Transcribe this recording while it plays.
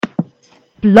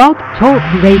Blog Talk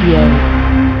Radio.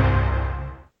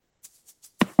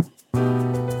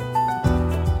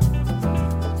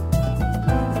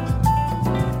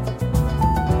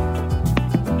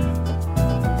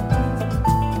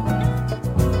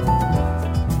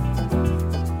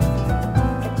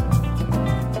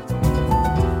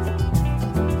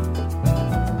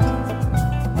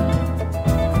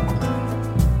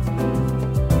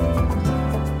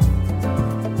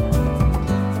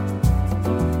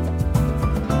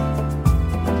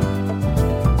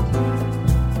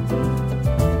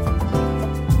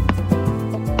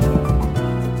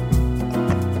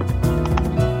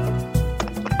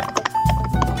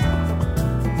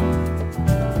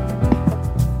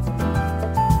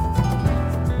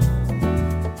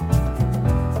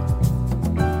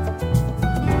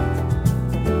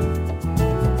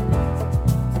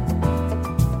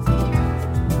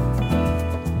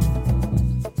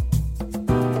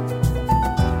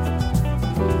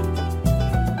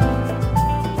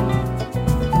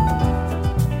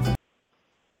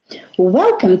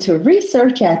 Welcome to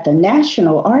Research at the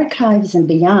National Archives and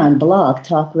Beyond Blog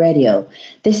Talk Radio.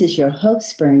 This is your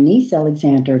host, Bernice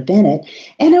Alexander Bennett,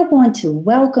 and I want to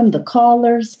welcome the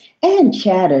callers and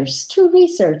chatters to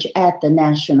Research at the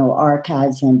National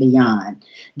Archives and Beyond.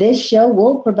 This show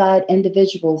will provide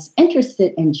individuals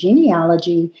interested in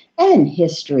genealogy and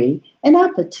history an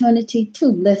opportunity to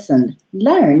listen,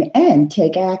 learn, and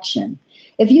take action.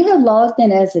 If you have logged in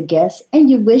as a guest and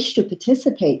you wish to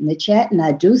participate in the chat, and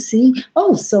I do see,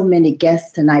 so many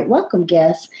guests tonight. Welcome,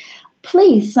 guests.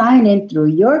 Please sign in through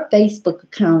your Facebook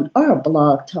account or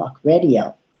Blog Talk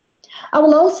Radio. I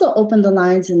will also open the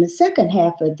lines in the second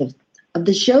half of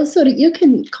the show so that you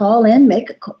can call in,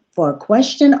 for a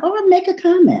question or make a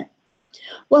comment.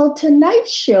 Well,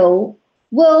 tonight's show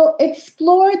will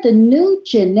explore the new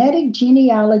genetic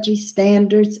genealogy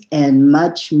standards and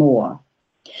much more.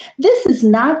 This is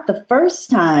not the first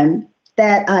time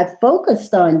that I've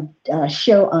focused on a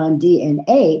show on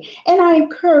DNA, and I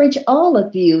encourage all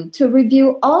of you to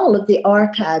review all of the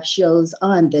archive shows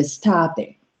on this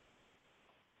topic.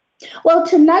 Well,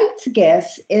 tonight's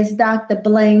guest is Dr.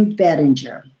 Blaine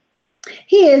Bettinger.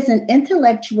 He is an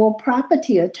intellectual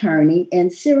property attorney in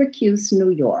Syracuse,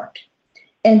 New York.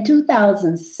 In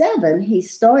 2007, he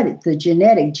started the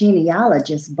Genetic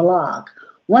Genealogist blog,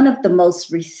 one of the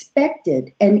most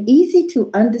respected and easy to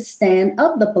understand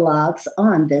of the blogs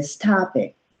on this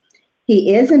topic.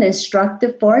 He is an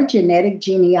instructor for genetic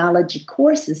genealogy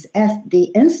courses at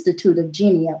the Institute of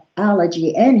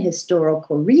Genealogy and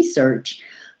Historical Research,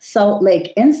 Salt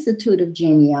Lake Institute of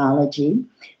Genealogy,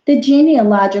 the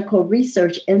Genealogical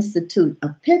Research Institute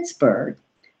of Pittsburgh,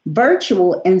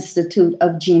 Virtual Institute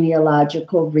of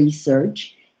Genealogical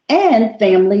Research, and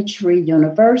Family Tree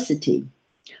University.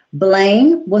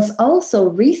 Blaine was also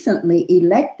recently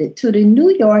elected to the New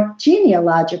York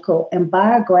Genealogical and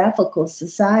Biographical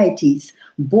Society's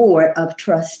Board of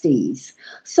Trustees.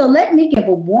 So let me give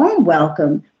a warm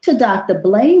welcome to Dr.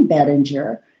 Blaine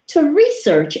Bettinger to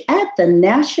Research at the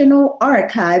National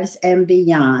Archives and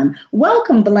Beyond.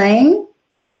 Welcome, Blaine.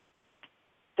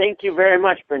 Thank you very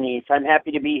much, Bernice. I'm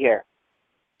happy to be here.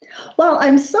 Well,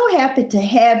 I'm so happy to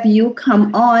have you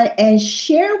come on and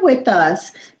share with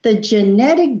us the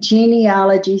genetic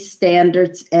genealogy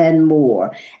standards and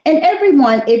more. And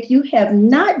everyone, if you have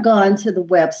not gone to the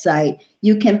website,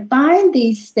 you can find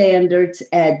these standards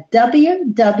at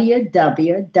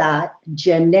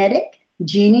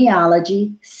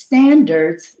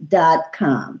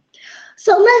www.geneticgenealogystandards.com.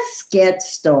 So let's get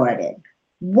started.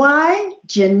 Why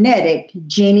genetic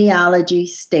genealogy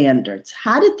standards?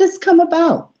 How did this come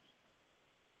about?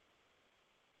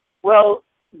 Well,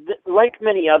 like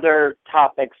many other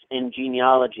topics in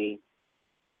genealogy,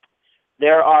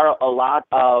 there are a lot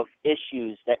of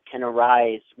issues that can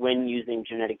arise when using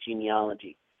genetic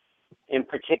genealogy. In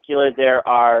particular, there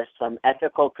are some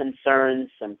ethical concerns,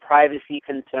 some privacy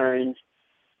concerns,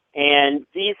 and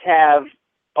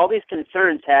all these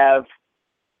concerns have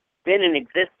been in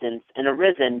existence and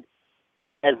arisen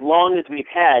as long as we've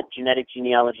had genetic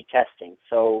genealogy testing,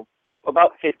 so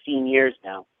about 15 years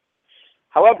now.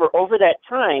 However, over that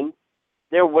time,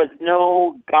 there was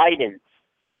no guidance,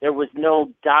 there was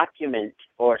no document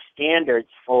or standards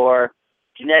for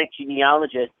genetic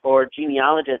genealogists or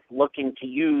genealogists looking to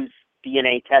use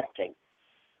DNA testing.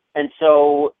 And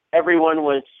so everyone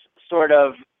was sort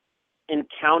of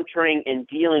encountering and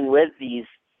dealing with these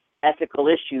ethical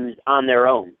issues on their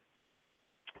own.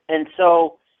 And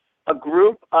so a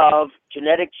group of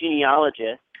genetic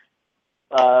genealogists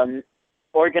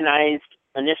organized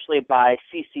initially by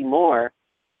C.C. Moore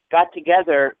got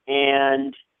together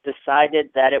and decided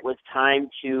that it was time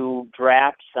to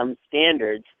draft some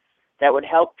standards that would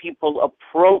help people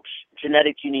approach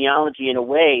genetic genealogy in a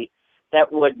way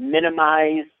that would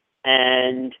minimize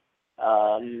and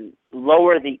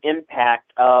lower the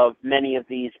impact of many of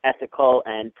these ethical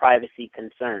and privacy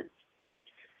concerns.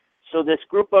 So this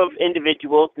group of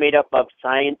individuals made up of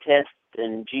scientists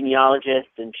and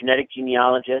genealogists and genetic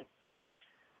genealogists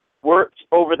worked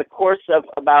over the course of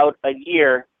about a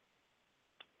year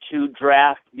to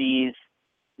draft these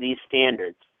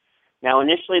standards. Now,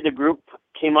 initially, the group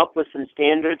came up with some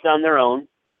standards on their own.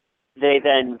 They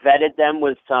then vetted them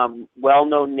with some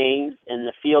well-known names in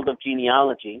the field of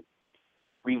genealogy,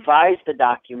 revised the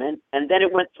document, and then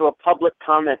it went through a public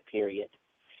comment period.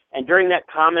 And during that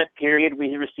comment period,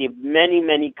 we received many,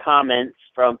 many comments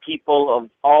from people of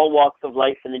all walks of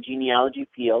life in the genealogy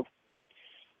field.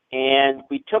 And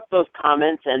we took those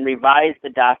comments and revised the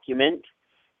document.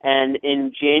 And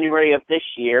in January of this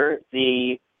year,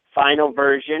 the final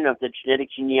version of the genetic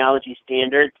genealogy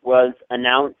standards was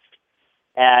announced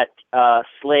at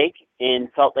SLAKE in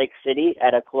Salt Lake City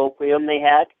at a colloquium they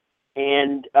had.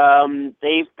 And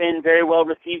they've been very well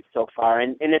received so far.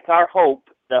 And it's our hope,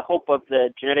 the hope of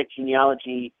the Genetic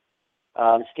Genealogy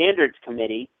Standards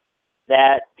Committee,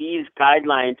 that these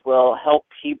guidelines will help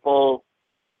people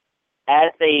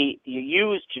as they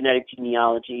use genetic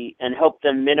genealogy and help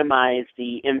them minimize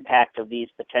the impact of these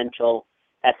potential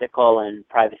ethical and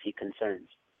privacy concerns.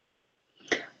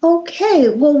 Okay,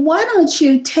 well, why don't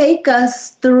you take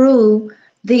us through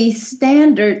these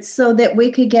standards so that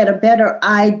we could get a better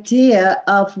idea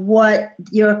of what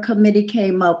your committee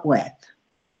came up with?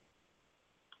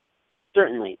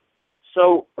 Certainly.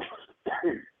 So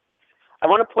I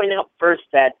want to point out first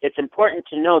that it's important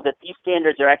to know that these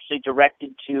standards are actually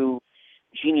directed to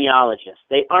genealogists.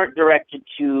 They aren't directed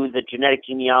to the genetic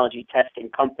genealogy testing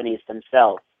companies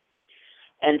themselves.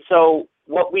 And so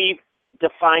what we've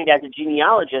defined as a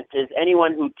genealogist is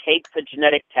anyone who takes a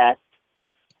genetic test,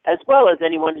 as well as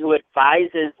anyone who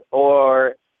advises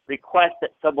or requests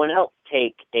that someone else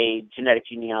take a genetic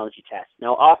genealogy test.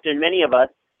 Now, often many of us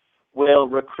will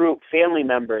recruit family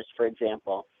members, for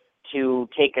example, to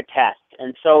take a test.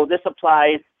 And so this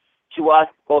applies to us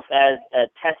both as a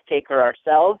test taker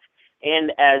ourselves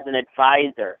and as an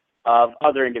advisor of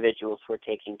other individuals who are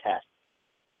taking tests.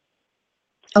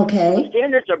 Okay. The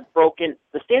standards are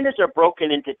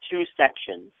broken into two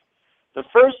sections. The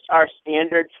first are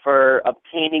standards for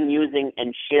obtaining, using,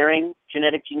 and sharing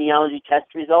genetic genealogy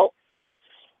test results.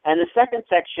 And the second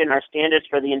section are standards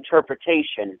for the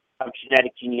interpretation of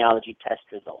genetic genealogy test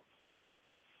results.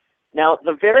 Now,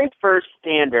 the very first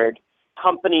standard,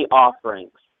 company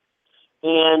offerings.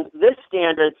 And this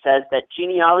standard says that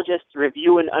genealogists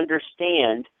review and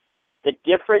understand the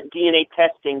different DNA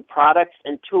testing products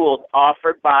and tools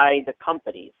offered by the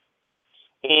companies.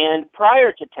 And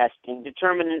prior to testing,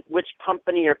 determine which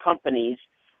company or companies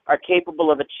are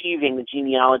capable of achieving the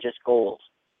genealogist goals.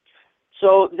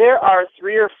 So there are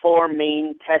 3 or 4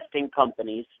 main testing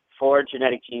companies for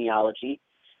genetic genealogy,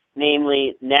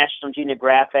 namely National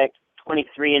Geographic,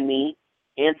 23andMe,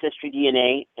 Ancestry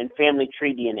DNA, and Family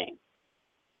Tree DNA.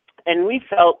 And we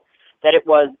felt that it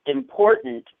was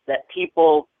important that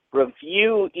people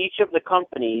review each of the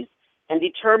companies and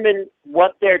determine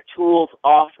what their tools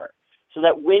offer, so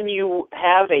that when you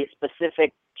have a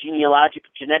specific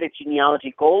genetic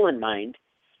genealogy goal in mind,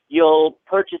 you'll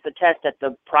purchase a test at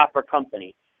the proper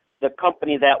company, the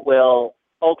company that will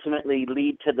ultimately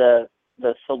lead to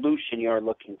the solution you're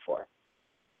looking for.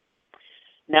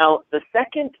 Now, the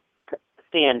second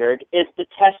standard is to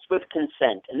test with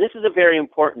consent, and this is a very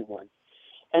important one.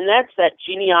 And that's that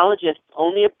genealogists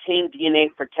only obtain DNA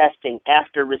for testing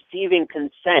after receiving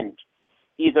consent,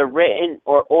 either written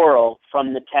or oral,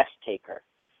 from the test taker.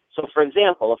 So, for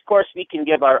example, of course, we can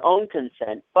give our own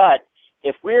consent, but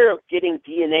if we're getting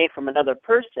DNA from another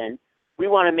person, we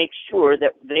want to make sure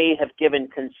that they have given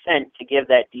consent to give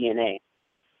that DNA.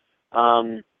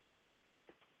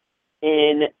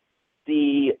 In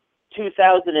the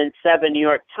 2007 New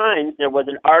York Times, there was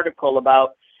an article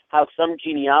about how some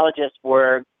genealogists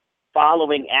were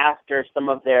following after some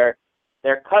of their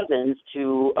cousins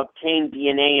to obtain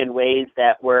DNA in ways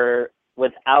that were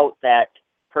without that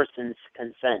person's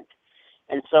consent.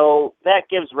 And so that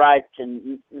gives rise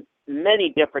to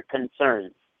many different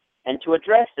concerns. And to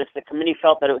address this, the committee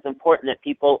felt that it was important that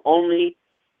people only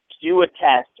do a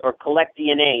test or collect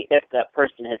DNA if that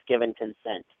person has given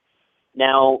consent.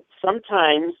 Now,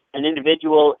 sometimes an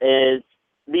individual is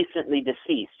recently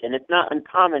deceased, and it's not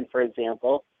uncommon, for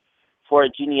example, for a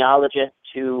genealogist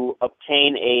to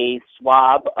obtain a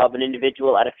swab of an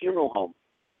individual at a funeral home.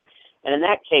 And in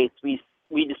that case, we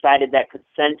we decided that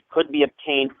consent could be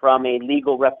obtained from a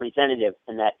legal representative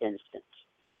in that instance.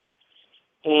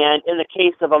 And in the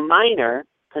case of a minor,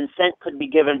 consent could be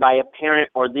given by a parent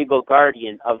or legal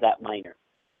guardian of that minor.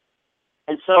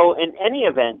 And so in any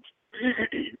event,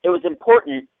 it was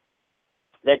important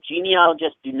that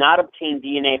genealogists do not obtain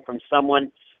DNA from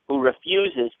someone who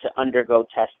refuses to undergo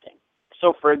testing.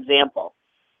 So for example,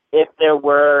 if there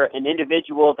were an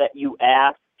individual that you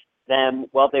asked them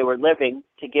while they were living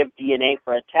to give DNA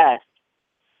for a test,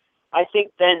 I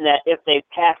think then that if they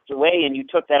passed away and you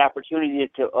took that opportunity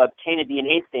to obtain a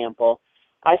DNA sample,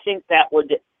 I think that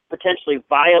would potentially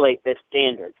violate this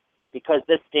standard, because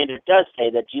this standard does say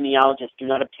that genealogists do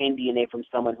not obtain DNA from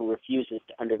someone who refuses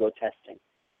to undergo testing.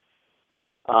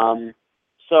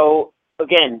 So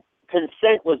again,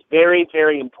 consent was very,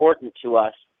 very important to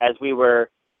us as we were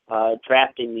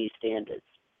drafting these standards.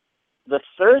 The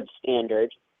third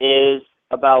standard is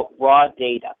about raw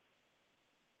data.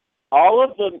 All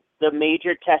of the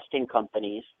major testing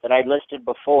companies that I listed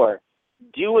before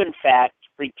do in fact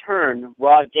return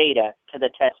raw data to the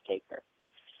test taker.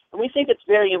 And we think it's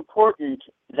very important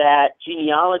that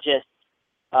genealogists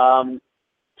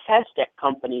test at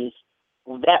companies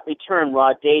that return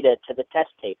raw data to the test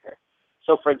taker.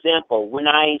 So for example, when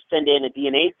I send in a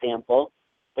DNA sample,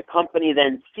 the company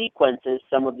then sequences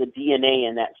some of the DNA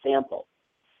in that sample.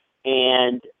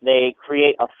 And they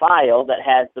create a file that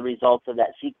has the results of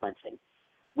that sequencing.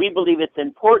 We believe it's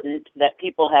important that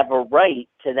people have a right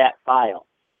to that file,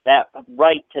 that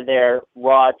right to their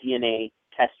raw DNA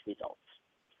test results.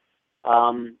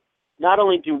 Not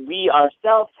only do we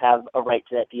ourselves have a right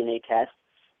to that DNA test,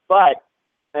 but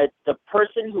the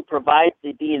person who provides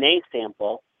the DNA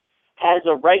sample has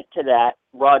a right to that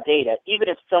raw data, even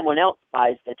if someone else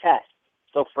buys the test.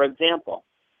 So for example,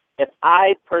 if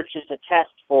I purchase a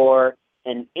test for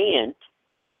an aunt,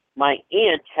 my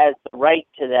aunt has the right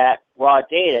to that raw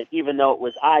data, even though it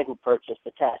was I who purchased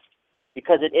the test,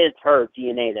 because it is her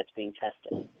DNA that's being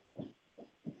tested.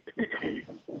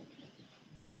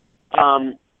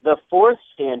 The fourth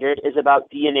standard is about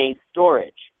DNA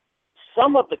storage.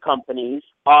 Some of the companies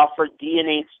offer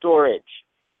DNA storage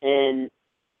in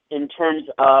terms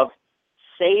of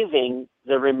saving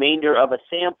the remainder of a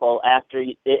sample after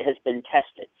it has been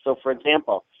tested. So for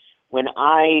example, when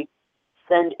I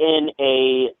send in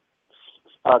a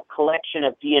collection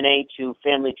of DNA to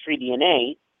Family Tree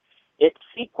DNA, it's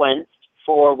sequenced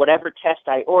for whatever test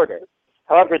I order.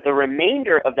 However, the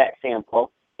remainder of that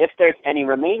sample, if there's any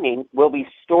remaining, will be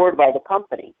stored by the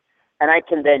company. And I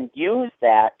can then use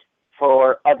that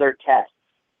for other tests.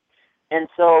 And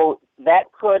so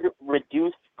that could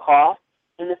reduce costs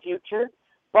in the future,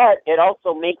 but it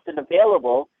also makes it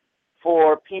available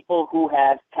for people who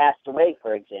have passed away,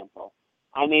 for example.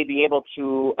 I may be able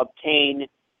to obtain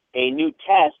a new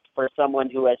test for someone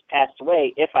who has passed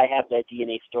away if I have that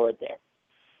DNA stored there.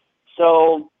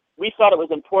 So we thought it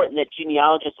was important that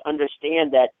genealogists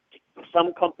understand that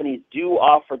some companies do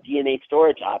offer DNA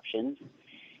storage options,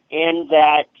 and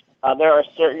that there are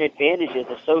certain advantages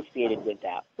associated with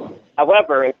that.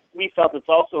 However, we felt it's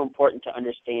also important to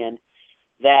understand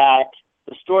that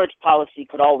the storage policy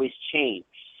could always change.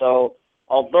 So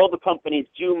although the companies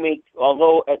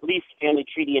although at least Family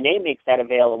Tree DNA makes that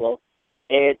available,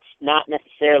 it's not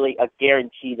necessarily a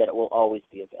guarantee that it will always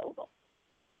be available.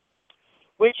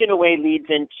 Which in a way leads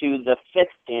into the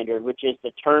fifth standard, which is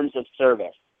the terms of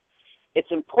service.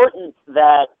 It's important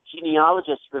that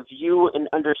genealogists review and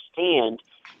understand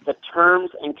the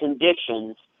terms and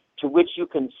conditions to which you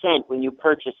consent when you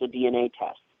purchase a DNA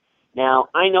test. Now,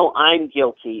 I know I'm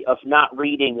guilty of not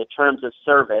reading the terms of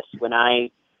service when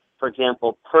I, for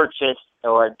example, purchase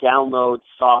or download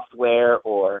software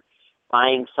or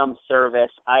buying some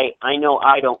service. I know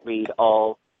I don't read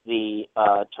all the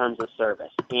terms of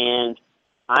service. And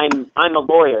I'm a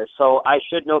lawyer, so I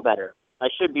should know better. I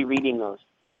should be reading those.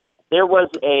 There was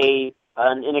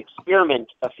an experiment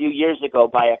a few years ago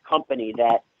by a company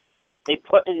that they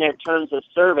put in their terms of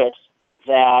service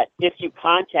that if you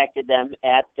contacted them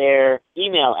at their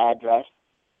email address,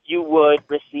 you would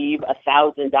receive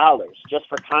 $1,000 just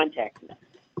for contacting them.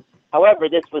 However,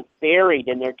 this was buried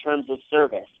in their terms of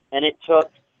service, and it took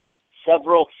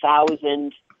several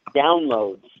thousand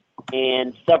downloads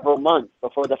and several months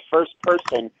before the first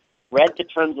person read the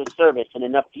terms of service in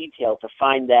enough detail to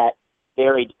find that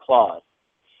buried clause.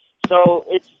 So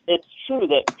it's true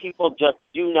that people just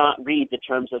do not read the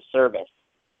terms of service.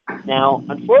 Now,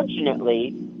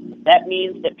 unfortunately, that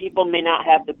means that people may not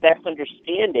have the best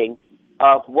understanding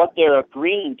of what they're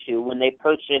agreeing to when they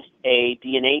purchase a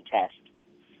DNA test.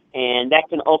 And that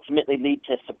can ultimately lead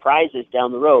to surprises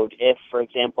down the road if, for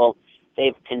example,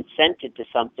 they've consented to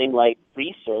something like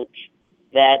research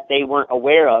that they weren't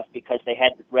aware of because they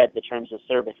hadn't read the terms of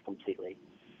service completely.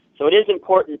 So it is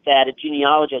important that a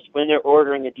genealogist, when they're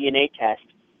ordering a DNA test,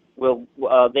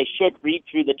 they should read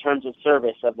through the terms of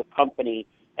service of the company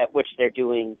at which they're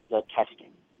doing the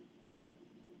testing.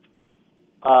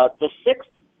 The sixth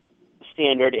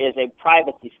standard is a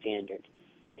privacy standard,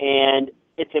 and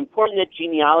it's important that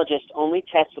genealogists only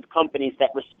test with companies that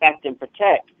respect and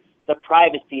protect the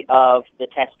privacy of the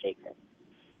test taker.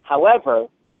 However,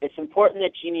 it's important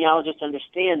that genealogists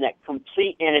understand that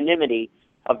complete anonymity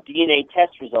of DNA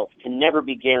test results can never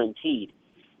be guaranteed,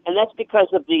 and that's because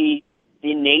of the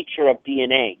nature of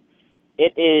DNA.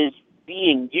 It is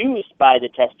being used by the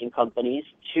testing companies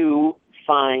to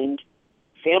find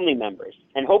family members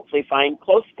and hopefully find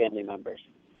close family members.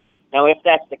 Now, if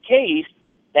that's the case,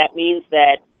 that means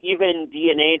that even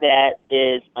DNA that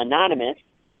is anonymous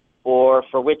or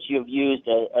for which you've used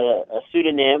a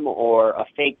pseudonym or a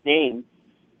fake name,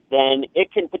 then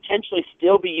it can potentially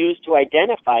still be used to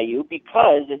identify you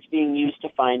because it's being used to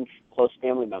find close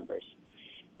family members.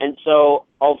 And so,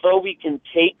 although we can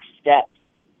take steps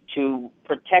to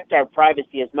protect our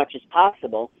privacy as much as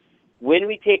possible, when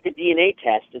we take a DNA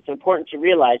test, it's important to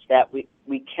realize that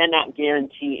we cannot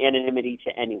guarantee anonymity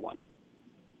to anyone.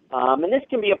 And this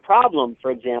can be a problem,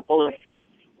 for example, if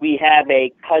we have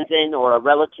a cousin or a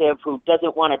relative who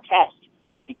doesn't want to test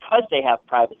because they have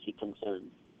privacy concerns.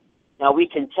 Now, we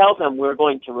can tell them we're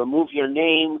going to remove your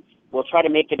name, we'll try to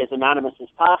make it as anonymous as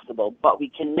possible, but we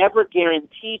can never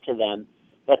guarantee to them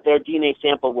that their DNA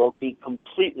sample will be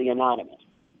completely anonymous.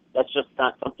 That's just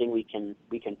not something we can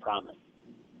promise.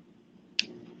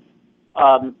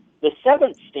 The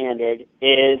seventh standard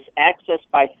is access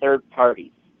by third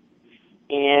parties.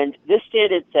 And this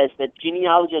standard says that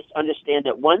genealogists understand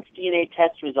that once DNA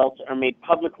test results are made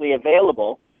publicly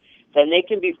available, then they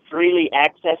can be freely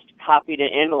accessed, copied,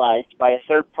 and analyzed by a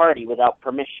third party without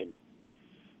permission.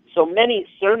 So many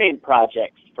surname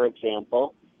projects, for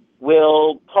example,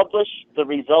 will publish the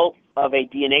results of a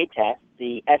DNA test,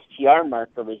 the STR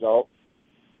marker results,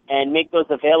 and make those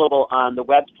available on the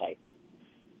website.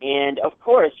 And of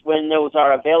course, when those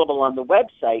are available on the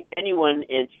website, anyone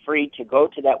is free to go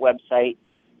to that website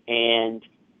and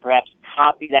perhaps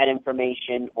copy that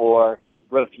information or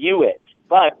review it.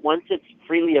 But once it's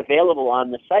freely available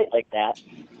on the site like that,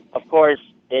 of course,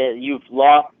 you've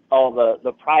lost all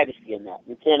the privacy in that.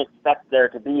 You can't expect there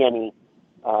to be any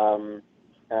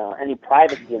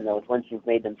privacy in those once you've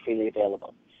made them freely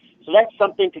available. So that's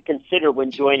something to consider when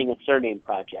joining a surname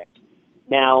project.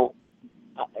 Now,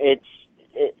 it's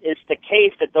the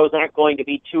case that those aren't going to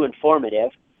be too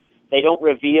informative. They don't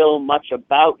reveal much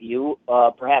about you,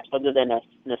 perhaps other than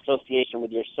an association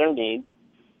with your surname.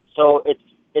 So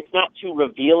it's not too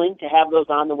revealing to have those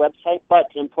on the website, but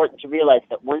it's important to realize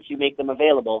that once you make them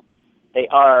available, they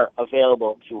are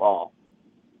available to all.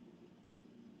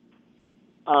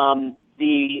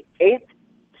 The eighth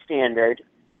standard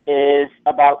is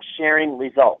about sharing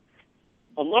results.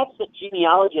 And that's that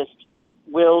genealogists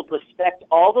will respect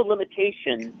all the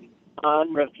limitations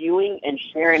on reviewing and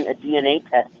sharing a DNA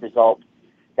test result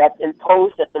that's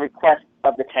imposed at the request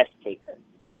of the test taker.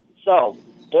 So,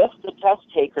 if the test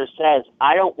taker says,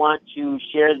 I don't want to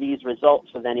share these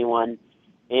results with anyone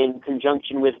in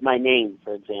conjunction with my name,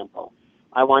 for example,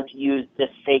 I want to use this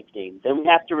fake name, then we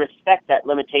have to respect that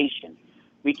limitation.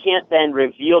 We can't then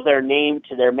reveal their name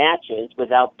to their matches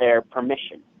without their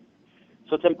permission.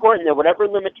 So it's important that whatever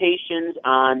limitations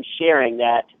on sharing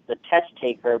that the test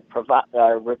taker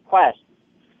requests,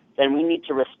 then we need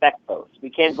to respect those. We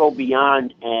can't go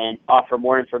beyond and offer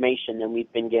more information than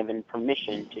we've been given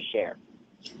permission to share.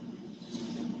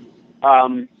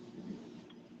 The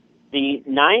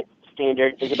ninth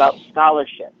standard is about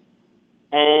scholarship.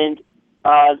 And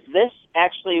this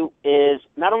actually is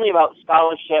not only about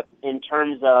scholarship in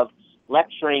terms of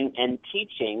lecturing and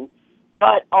teaching,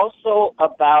 but also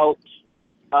about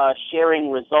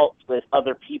sharing results with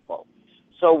other people.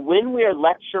 So when we're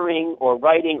lecturing or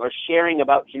writing or sharing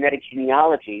about genetic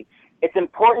genealogy, it's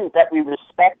important that we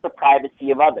respect the privacy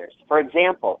of others. For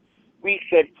example, we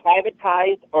should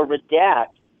privatize or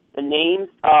redact the names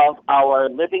of our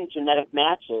living genetic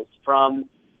matches from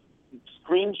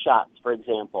screenshots, for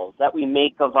example, that we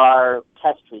make of our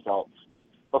test results.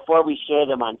 Before we share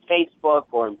them on Facebook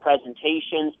or in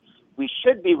presentations, we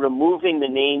should be removing the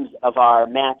names of our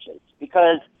matches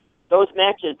because those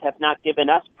matches have not given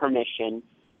us permission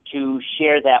to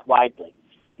share that widely.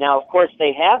 Now, of course,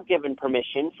 they have given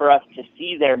permission for us to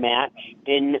see their match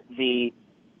in the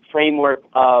framework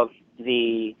of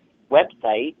the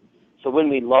website. So when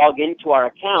we log into our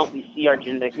account, we see our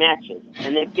genetic matches,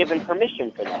 and they've given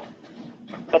permission for that.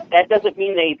 But that doesn't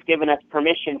mean they've given us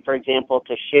permission, for example,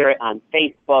 to share it on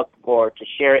Facebook or to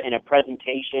share it in a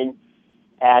presentation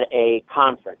at a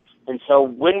conference. And so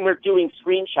when we're doing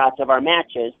screenshots of our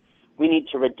matches, we need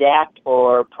to redact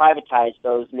or privatize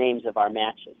those names of our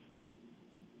matches.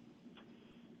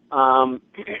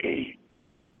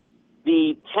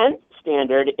 The 10th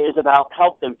standard is about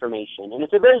health information, and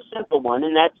it's a very simple one,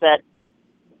 and that's that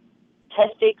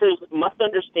test takers must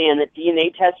understand that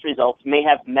DNA test results may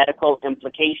have medical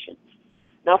implications.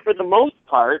 Now, for the most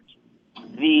part,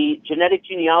 the genetic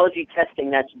genealogy testing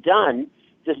that's done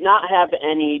does not have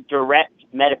any direct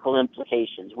medical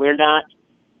implications. We're not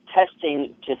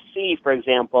testing to see, for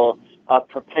example, a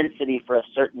propensity for a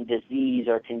certain disease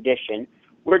or condition.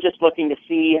 We're just looking to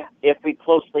see if we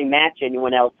closely match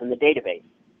anyone else in the database.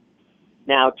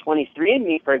 Now,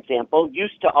 23andMe, for example,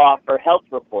 used to offer health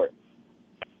reports,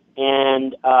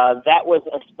 and that was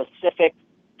a specific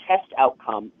test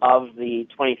outcome of the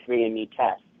 23andMe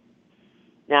test.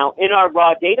 Now, in our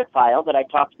raw data file that I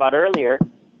talked about earlier,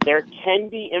 there can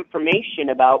be information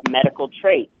about medical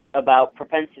traits, about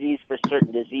propensities for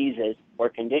certain diseases or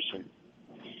conditions.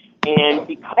 And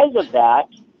because of that,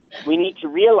 we need to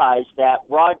realize that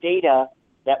raw data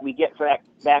that we get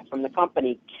back from the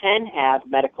company can have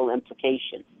medical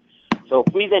implications. So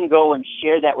if we then go and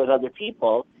share that with other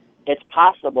people, it's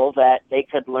possible that they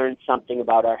could learn something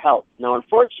about our health. Now,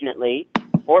 unfortunately,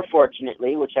 or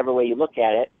fortunately, whichever way you look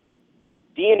at it,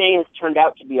 DNA has turned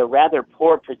out to be a rather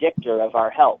poor predictor of our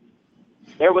health.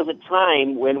 There was a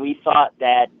time when we thought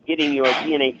that getting your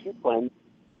DNA sequence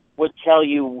would tell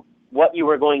you what you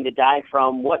were going to die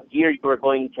from, what year you were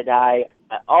going to die,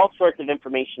 all sorts of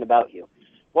information about you.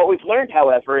 What we've learned,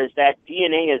 however, is that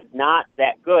DNA is not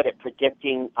that good at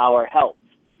predicting our health.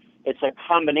 It's a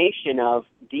combination of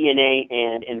DNA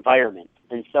and environment.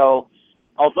 And so,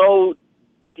 although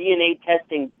DNA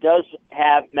testing does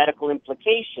have medical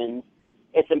implications,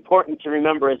 it's important to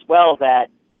remember as well that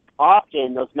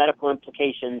often those medical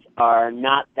implications are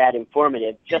not that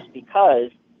informative just because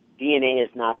DNA is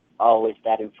not always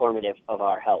that informative of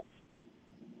our health.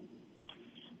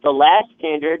 The last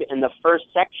standard in the first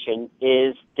section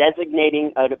is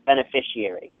designating a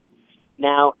beneficiary.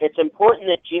 Now, it's important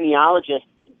that genealogists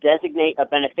designate a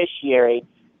beneficiary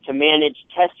to manage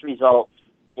test results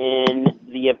in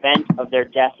the event of their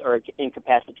death or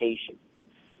incapacitation.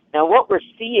 Now, what we're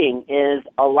seeing is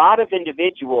a lot of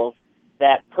individuals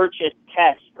that purchased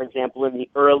tests, for example, in the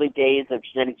early days of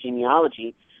genetic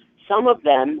genealogy, some of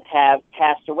them have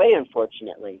passed away,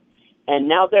 unfortunately. And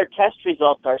now their test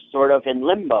results are sort of in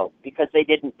limbo because they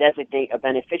didn't designate a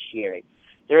beneficiary.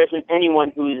 There isn't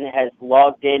anyone who has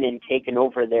logged in and taken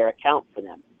over their account for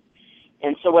them.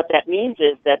 And so what that means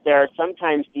is that there are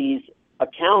sometimes these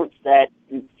accounts that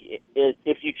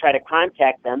if you try to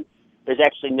contact them, there's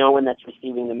actually no one that's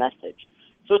receiving the message.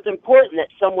 So it's important that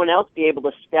someone else be able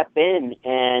to step in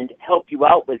and help you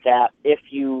out with that if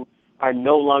you are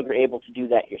no longer able to do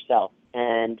that yourself.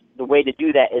 And the way to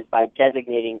do that is by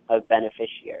designating a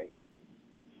beneficiary.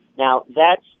 Now,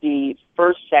 that's the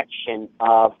first section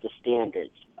of the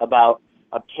standards about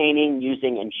obtaining,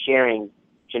 using, and sharing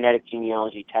genetic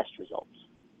genealogy test results.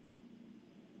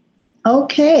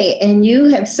 Okay, and you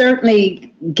have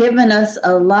certainly given us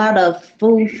a lot of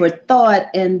food for thought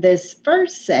in this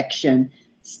first section,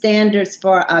 standards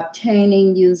for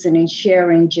obtaining, using, and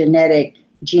sharing genetic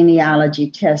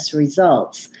genealogy test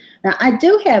results. Now, I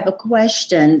do have a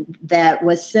question that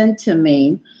was sent to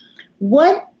me.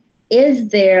 What is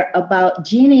there about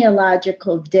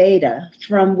genealogical data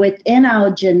from within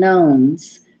our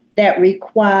genomes that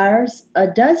requires or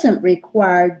doesn't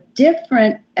require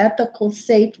different ethical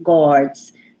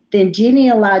safeguards than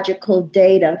genealogical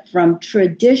data from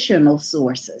traditional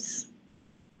sources?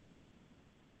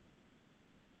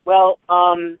 Well,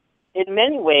 in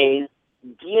many ways,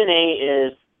 DNA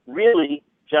is really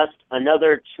just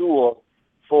another tool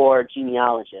for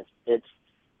genealogists. It's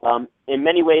in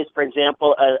many ways, for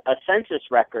example, a census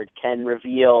record can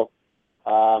reveal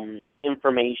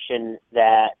information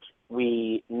that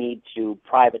we need to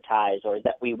privatize or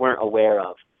that we weren't aware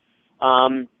of.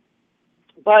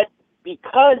 But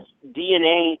because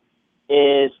DNA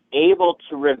is able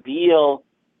to reveal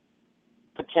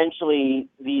potentially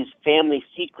these family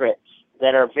secrets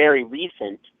that are very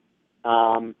recent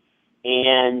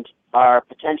and are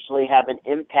potentially have an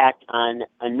impact on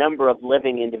a number of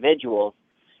living individuals,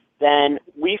 then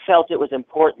we felt it was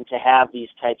important to have these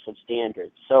types of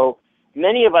standards. So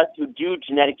many of us who do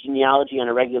genetic genealogy on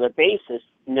a regular basis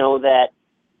know that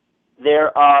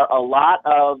there are a lot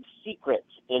of secrets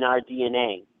in our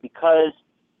DNA because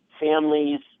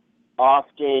families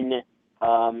often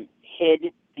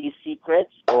hid these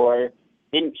secrets or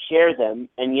didn't share them,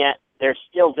 and yet they're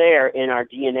still there in our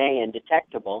DNA and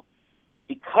detectable.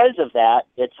 Because of that,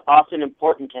 it's often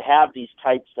important to have these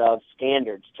types of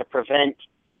standards to prevent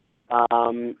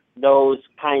those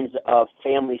kinds of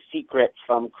family secrets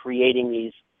from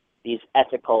creating these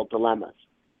ethical dilemmas.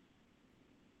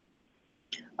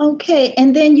 Okay,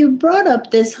 and then you brought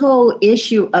up this whole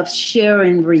issue of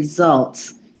sharing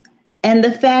results and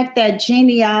the fact that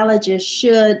genealogists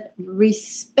should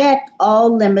respect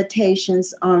all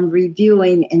limitations on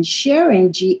reviewing and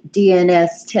sharing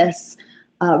DNS test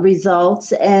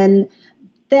results, and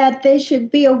that they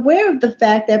should be aware of the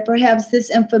fact that perhaps this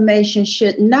information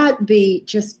should not be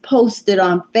just posted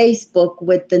on Facebook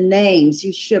with the names.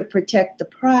 You should protect the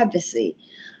privacy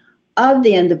of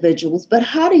the individuals. But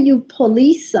how do you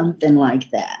police something like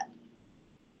that?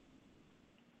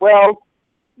 Well,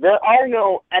 there are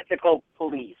no ethical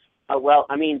police.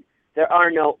 There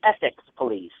are no ethics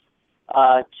police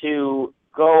to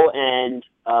go and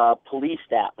police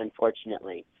that,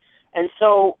 unfortunately. And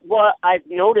so what I've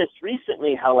noticed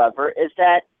recently, however, is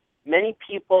that many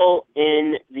people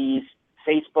in these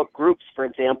Facebook groups, for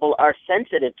example, are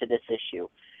sensitive to this issue,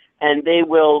 and they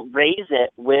will raise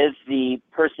it with the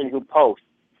person who posts.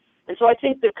 And so I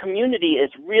think the community is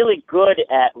really good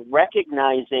at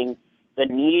recognizing the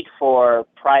need for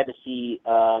privacy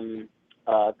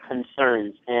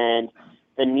concerns and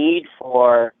the need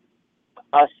for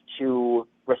us to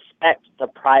respect the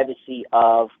privacy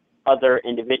of other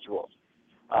individuals.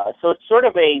 So it's sort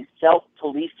of a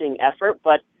self-policing effort,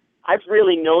 but I've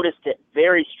really noticed it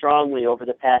very strongly over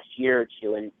the past year or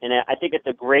two, and I think it's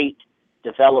a great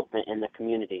development in the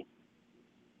community.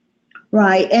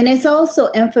 Right, and it's also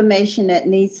information that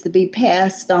needs to be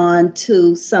passed on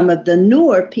to some of the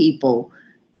newer people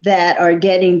that are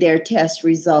getting their test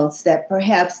results, that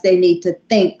perhaps they need to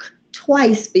think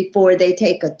twice before they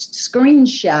take a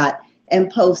screenshot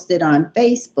and post it on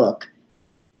Facebook.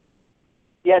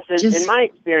 Yes, in my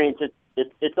experience,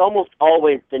 it's almost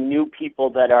always the new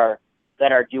people that are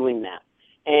doing that,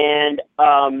 and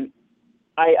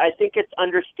I think it's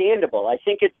understandable. I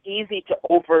think it's easy to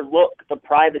overlook the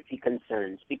privacy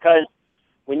concerns because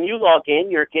when you log in,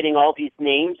 you're getting all these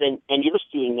names and you're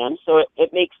seeing them, so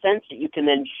it makes sense that you can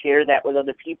then share that with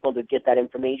other people to get that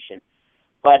information.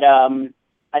 But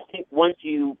I think once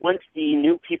the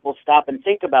new people stop and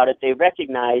think about it, they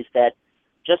recognize that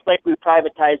just like we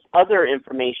privatize other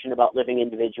information about living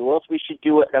individuals, we should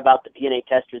do it about the DNA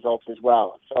test results as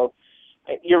well. So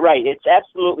you're right. It's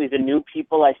absolutely the new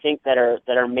people, I think, that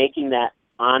are making that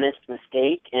honest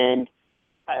mistake, and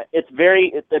the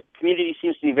community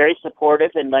seems to be very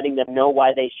supportive in letting them know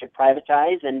why they should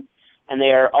privatize, and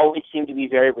they always seem to be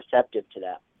very receptive to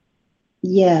that.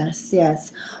 Yes,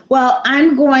 yes. Well,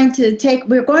 we're going to take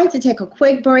a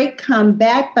quick break, come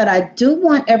back, but I do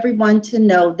want everyone to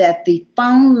know that the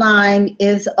phone line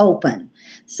is open,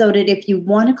 so that if you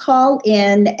want to call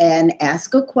in and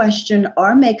ask a question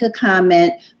or make a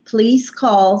comment, please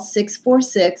call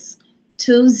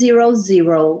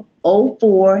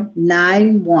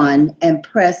 646-200-0491 and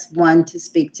press 1 to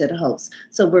speak to the host.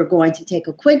 So we're going to take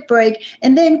a quick break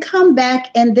and then come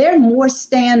back, and there are more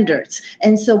standards.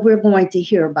 And so we're going to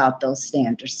hear about those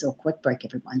standards. So quick break,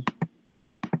 everyone.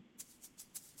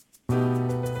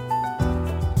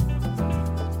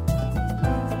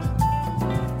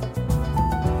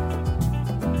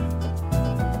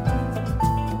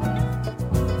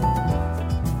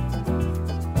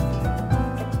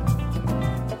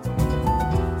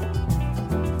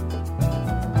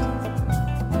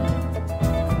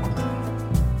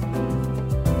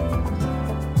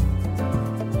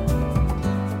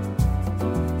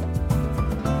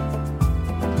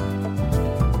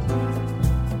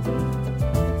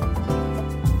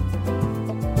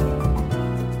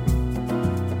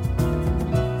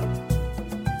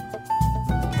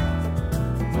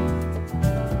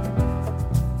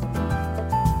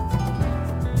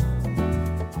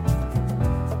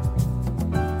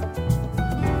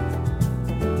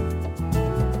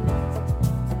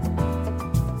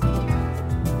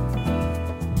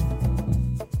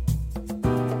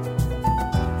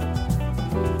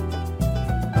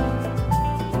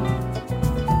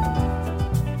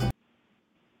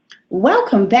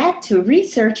 Welcome back to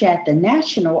Research at the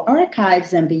National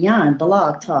Archives and Beyond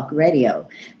Blog Talk Radio.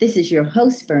 This is your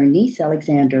host, Bernice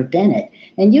Alexander Bennett,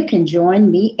 and you can join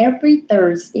me every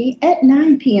Thursday at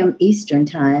 9 p.m. Eastern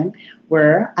Time,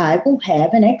 where I will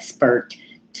have an expert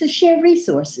to share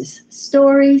resources,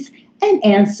 stories, and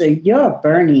answer your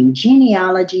burning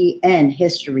genealogy and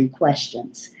history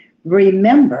questions.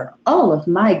 Remember, all of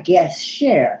my guests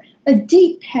share a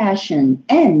deep passion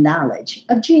and knowledge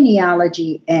of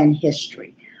genealogy and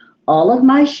history. All of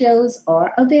my shows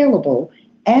are available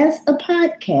as a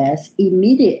podcast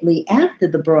immediately after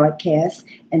the broadcast,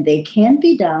 and they can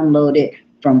be downloaded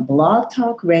from Blog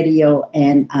Talk Radio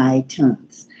and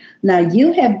iTunes. Now,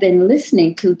 you have been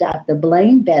listening to Dr.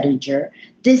 Blaine Bettinger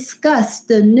discuss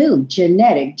the new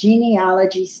genetic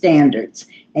genealogy standards,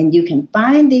 and you can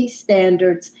find these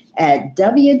standards at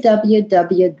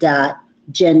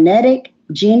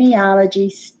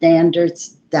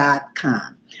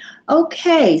www.geneticgenealogystandards.com.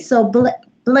 Okay, so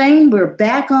Blaine, we're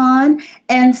back on.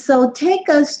 And so take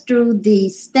us through the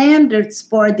standards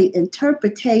for the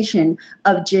interpretation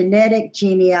of genetic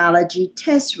genealogy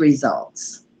test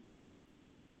results.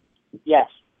 Yes.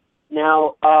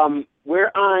 Now,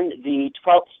 we're on the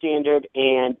 12th standard,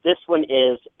 and this one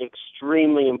is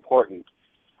extremely important.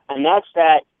 And that's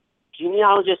that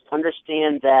genealogists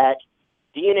understand that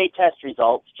DNA test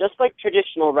results, just like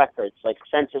traditional records, like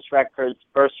census records,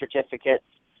 birth certificates,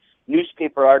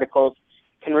 newspaper articles,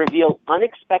 can reveal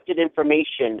unexpected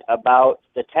information about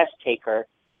the test taker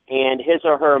and his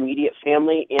or her immediate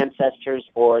family, ancestors,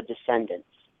 or descendants.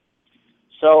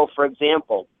 So, for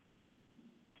example,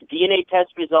 DNA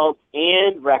test results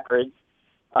and records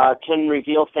can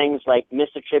reveal things like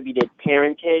misattributed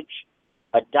parentage,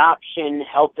 adoption,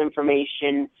 health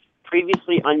information,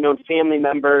 previously unknown family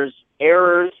members,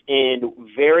 errors in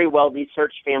very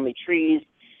well-researched family trees,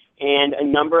 and a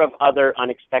number of other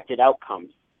unexpected outcomes.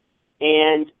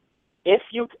 And if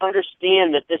you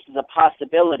understand that this is a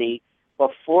possibility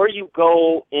before you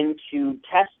go into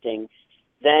testing,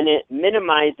 then it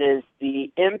minimizes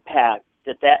the impact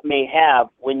that that may have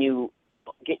when you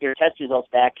get your test results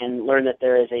back and learn that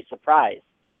there is a surprise.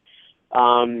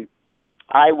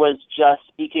 I was just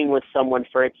speaking with someone,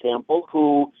 for example,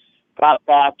 who got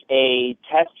back a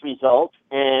test result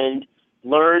and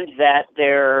learned that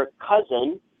their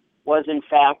cousin was in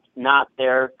fact not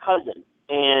their cousin.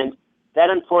 And that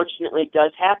unfortunately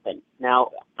does happen.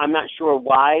 Now, I'm not sure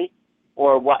why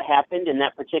or what happened in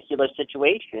that particular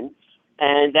situation,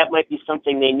 and that might be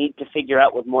something they need to figure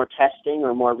out with more testing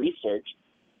or more research.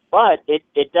 But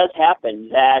it does happen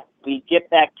that we get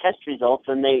back test results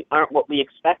and they aren't what we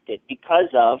expected because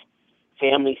of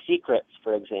family secrets,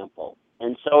 for example.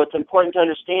 And so it's important to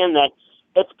understand that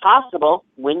it's possible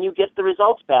when you get the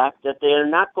results back that they're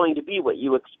not going to be what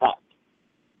you expect.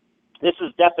 This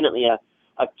is definitely a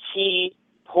key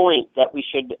point that we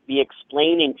should be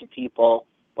explaining to people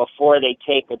before they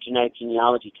take a genetic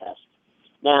genealogy test.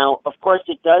 Now, of course,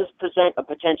 it does present a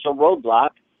potential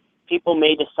roadblock. People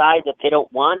may decide that they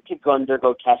don't want to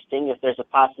undergo testing if there's a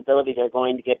possibility they're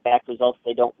going to get back results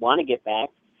they don't want to get back.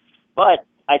 But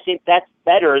I think that's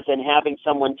better than having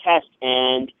someone test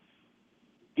and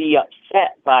be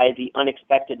upset by the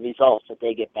unexpected results that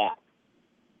they get back.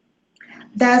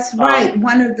 That's right.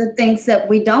 One of the things that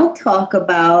we don't talk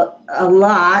about a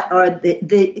lot are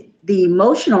the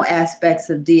emotional aspects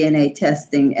of DNA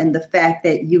testing and the fact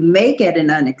that you may get an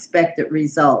unexpected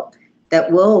result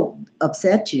that will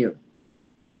upset you.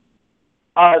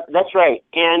 That's right.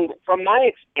 And from my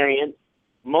experience,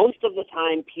 most of the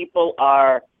time people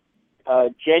are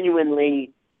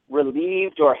genuinely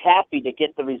relieved or happy to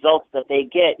get the results that they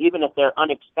get, even if they're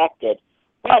unexpected.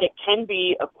 But it can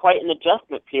be quite an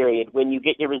adjustment period when you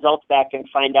get your results back and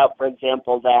find out, for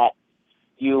example, that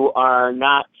you are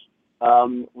not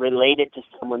related to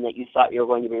someone that you thought you were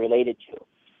going to be related to.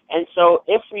 And so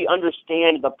if we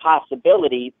understand the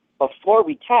possibility before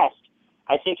we test,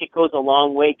 I think it goes a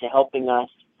long way to helping us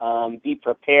be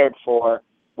prepared for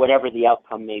whatever the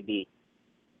outcome may be.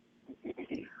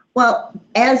 Well,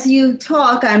 as you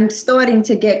talk, I'm starting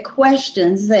to get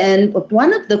questions. And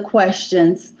one of the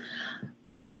questions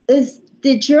is,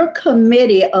 did your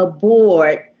committee or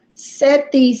board set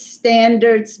these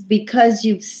standards because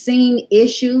you've seen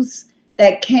issues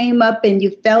that came up and you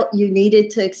felt you needed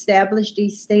to establish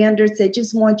these standards? They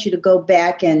just want you to go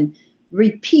back and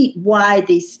repeat why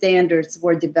these standards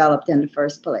were developed in the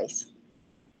first place.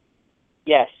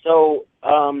 Yes, so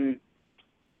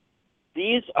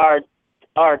these are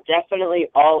definitely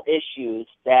all issues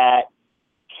that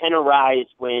can arise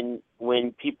when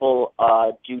people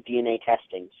do DNA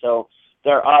testing. So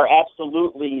there are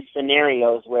absolutely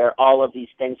scenarios where all of these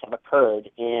things have occurred,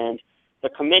 and the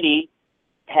committee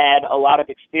had a lot of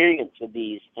experience with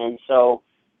these, and so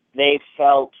we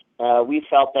felt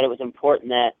that it was important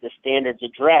that the standards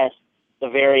address the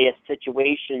various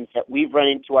situations that we've run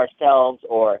into ourselves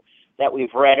or that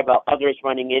we've read about others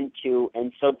running into.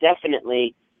 And so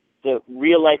definitely the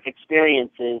real life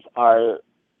experiences are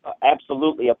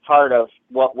absolutely a part of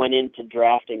what went into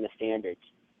drafting the standards.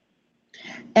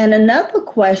 And another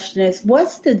question is,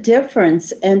 what's the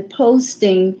difference in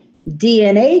posting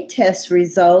DNA test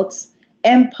results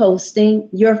and posting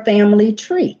your family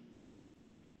tree?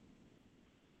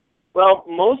 Well,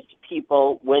 most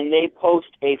people, when they post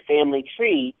a family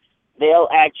tree, they'll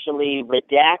actually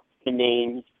redact the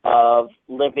names of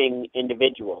living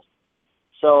individuals.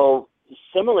 So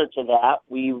similar to that,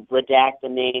 we redact the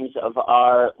names of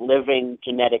our living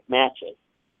genetic matches.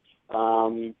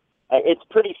 It's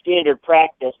pretty standard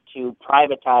practice to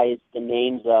privatize the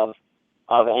names of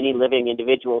any living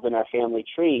individuals in our family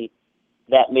tree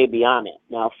that may be on it.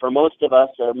 Now, for most of us,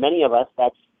 or many of us,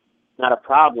 that's not a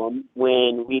problem.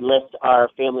 When we list our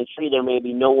family tree, there may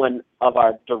be no one of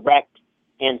our direct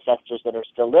ancestors that are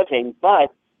still living,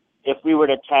 but if we were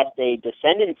to test a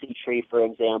descendancy tree, for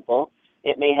example,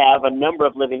 it may have a number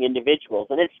of living individuals,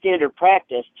 and it's standard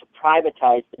practice to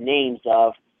privatize the names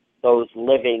of those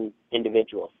living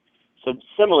individuals. So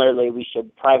similarly, we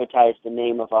should privatize the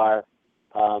name of our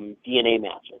DNA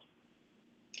matches.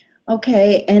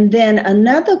 Okay, and then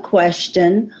another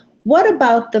question, what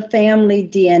about the family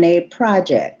DNA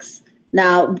projects?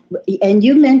 Now, and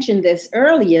you mentioned this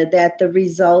earlier, that the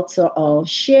results are all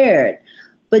shared,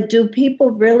 but do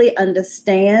people really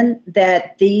understand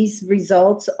that these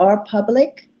results are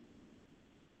public?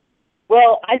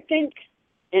 Well, I think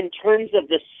in terms of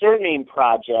the surname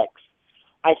projects,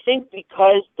 I think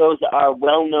because those are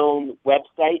well-known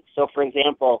websites, so for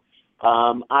example,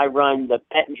 I run the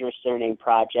Bettinger Surname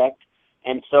Project,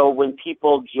 and so when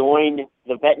people join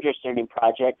the Bettinger Surname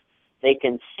Project, they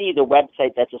can see the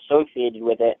website that's associated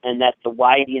with it and that the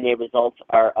Y-DNA results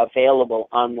are available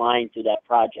online through that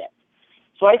project.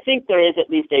 So I think there is at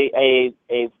least a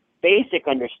basic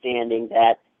understanding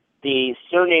that the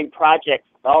surname projects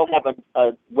all have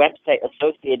a website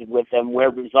associated with them where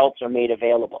results are made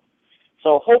available.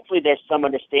 So hopefully there's some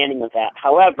understanding of that.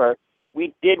 However,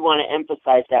 we did want to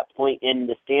emphasize that point in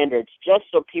the standards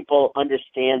just so people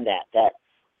understand that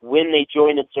when they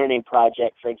join the surname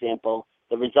project, for example,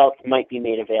 the results might be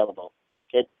made available.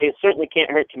 It certainly can't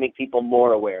hurt to make people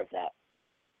more aware of that.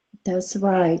 That's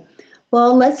right.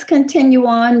 Well, let's continue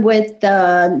on with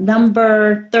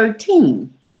number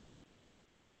 13.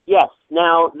 Yes.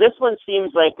 Now, this one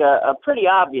seems like a pretty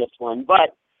obvious one,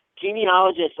 but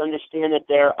genealogists understand that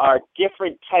there are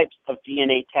different types of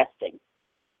DNA testing.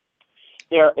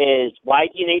 There is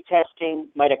Y-DNA testing,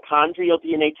 mitochondrial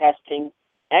DNA testing,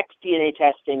 X-DNA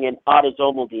testing, and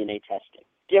autosomal DNA testing.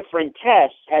 Different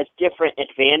tests has different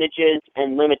advantages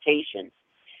and limitations,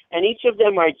 and each of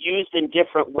them are used in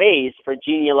different ways for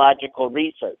genealogical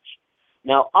research.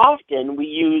 Now, often we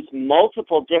use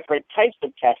multiple different types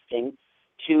of testing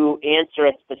to answer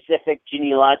a specific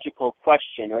genealogical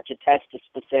question or to test a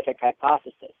specific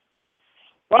hypothesis.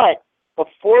 But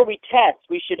before we test,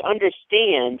 we should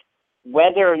understand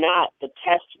whether or not the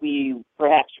test we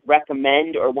perhaps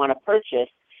recommend or want to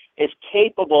purchase is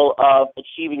capable of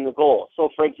achieving the goal. So,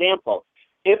 for example,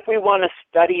 if we want to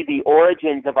study the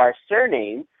origins of our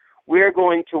surname, we're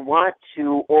going to want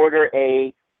to order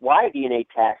a Y-DNA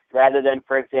test rather than,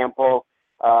 for example,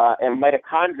 a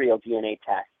mitochondrial DNA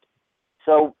test.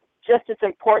 So just as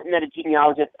important that a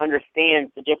genealogist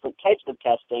understands the different types of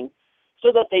testing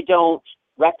so that they don't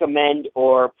recommend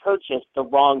or purchase the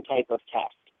wrong type of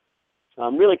test.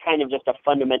 Really kind of just a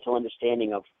fundamental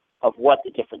understanding of what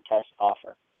the different tests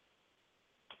offer.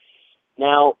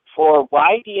 Now, for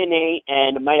Y-DNA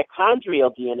and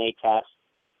mitochondrial DNA tests,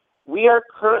 we are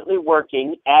currently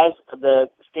working as the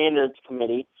Standards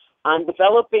Committee on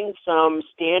developing some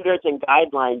standards and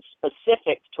guidelines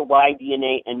specific to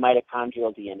Y-DNA and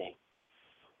mitochondrial DNA.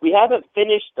 We haven't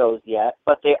finished those yet,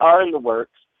 but they are in the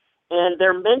works, and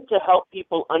they're meant to help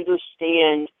people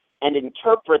understand and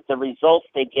interpret the results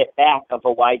they get back of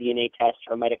a Y-DNA test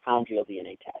or a mitochondrial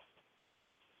DNA test.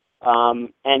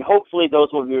 And hopefully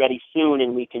those will be ready soon,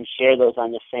 and we can share those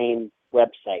on the same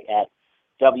website at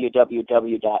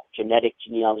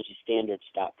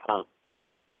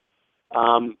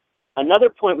www.geneticgenealogystandards.com. Another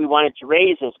point we wanted to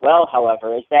raise as well,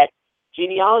 however, is that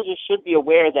genealogists should be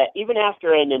aware that even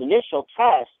after an initial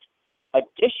test,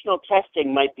 additional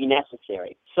testing might be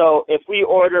necessary. So if we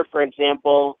order, for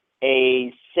example,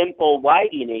 a simple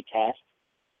Y-DNA test,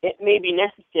 it may be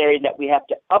necessary that we have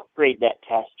to upgrade that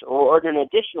test or order an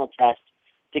additional test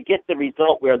to get the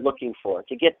result we're looking for,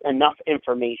 to get enough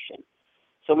information.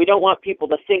 So we don't want people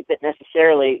to think that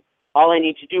necessarily all I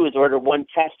need to do is order one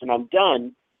test and I'm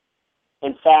done.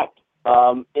 In fact,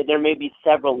 there may be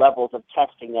several levels of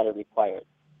testing that are required.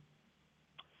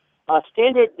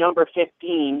 Standard number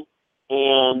 15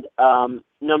 and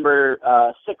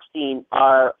number 16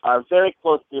 are very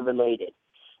closely related.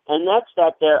 And that's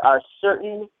that there are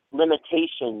certain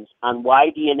limitations on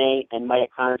Y-DNA and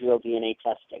mitochondrial DNA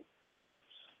testing.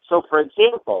 So, for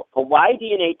example, a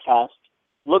Y-DNA test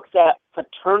looks at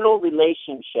paternal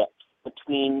relationships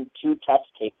between two test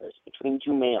takers, between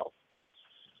two males.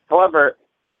 However,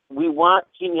 we want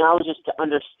genealogists to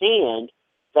understand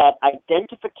that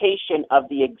identification of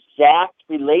the exact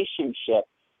relationship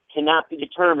cannot be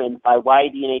determined by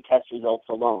Y-DNA test results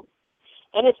alone.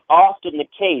 And it's often the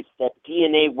case that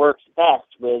DNA works best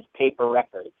with paper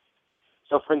records.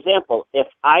 So, for example, if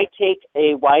I take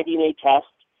a Y-DNA test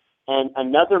and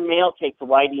another male takes a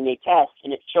Y-DNA test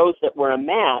and it shows that we're a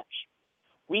match,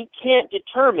 we can't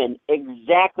determine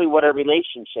exactly what our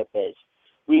relationship is.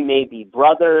 We may be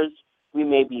brothers, we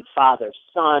may be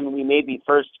father-son, we may be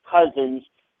first cousins.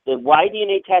 The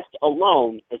Y-DNA test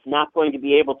alone is not going to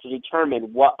be able to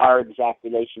determine what our exact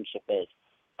relationship is,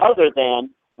 other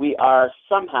than we are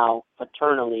somehow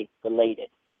paternally related.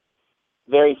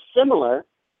 Very similar,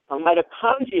 a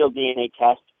mitochondrial DNA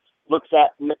test looks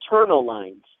at maternal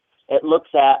lines. It looks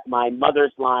at my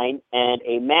mother's line and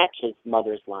a match's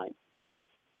mother's line.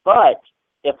 But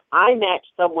if I match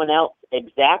someone else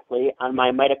exactly on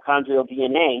my mitochondrial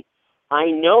DNA,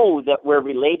 I know that we're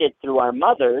related through our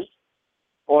mothers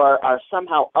or are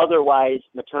somehow otherwise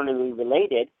maternally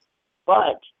related,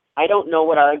 but I don't know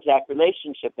what our exact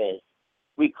relationship is.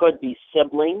 We could be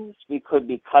siblings, we could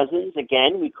be cousins,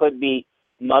 again, we could be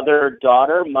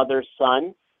mother-daughter,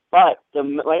 mother-son, but the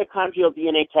mitochondrial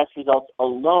DNA test results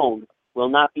alone will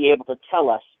not be able to tell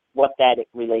us what that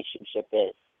relationship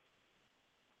is.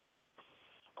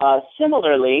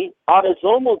 Similarly,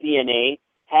 autosomal DNA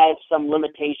has some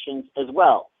limitations as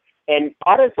well. An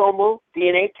autosomal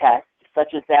DNA test,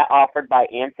 such as that offered by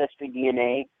Ancestry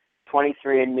DNA,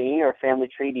 23andMe, or Family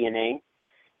Tree DNA,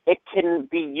 it can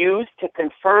be used to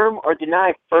confirm or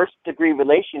deny first-degree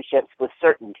relationships with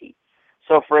certainty.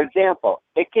 So, for example,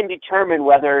 it can determine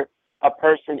whether a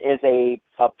person is a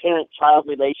parent-child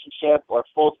relationship or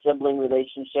full sibling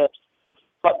relationships.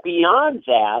 But beyond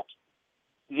that,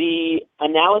 the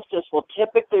analysis will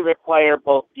typically require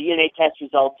both DNA test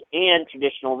results and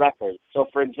traditional records. So,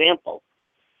 for example,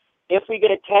 if we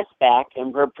get a test back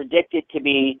and we're predicted to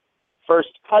be first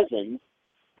cousins,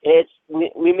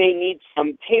 we may need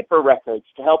some paper records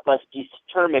to help us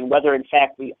determine whether, in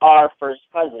fact, we are first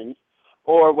cousins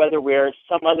or whether we're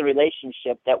some other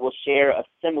relationship that will share a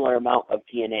similar amount of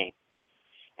DNA.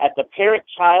 At the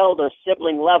parent-child or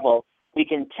sibling level, we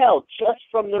can tell just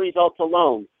from the results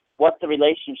alone what the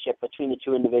relationship between the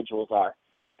two individuals are.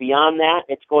 Beyond that,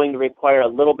 it's going to require a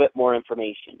little bit more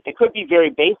information. It could be very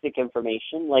basic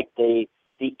information, like the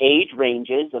age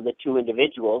ranges of the two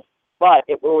individuals, but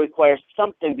it will require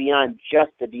something beyond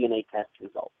just the DNA test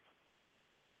results.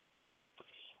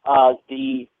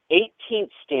 The 18th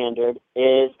standard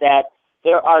is that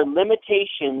there are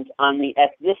limitations on the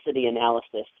ethnicity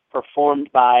analysis performed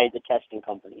by the testing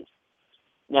companies.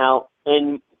 Now,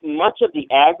 in much of the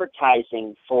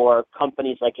advertising for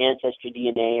companies like Ancestry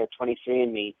DNA or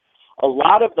 23andMe, a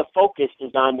lot of the focus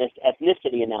is on this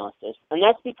ethnicity analysis, and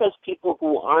that's because people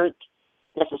who aren't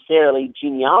necessarily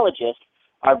genealogists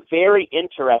are very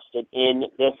interested in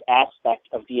this aspect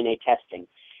of DNA testing,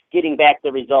 getting back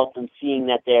the results and seeing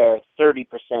that they're 30%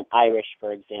 Irish,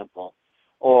 for example,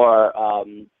 or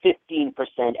 15%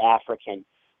 African.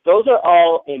 Those are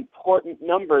all important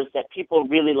numbers that people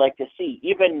really like to see,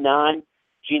 even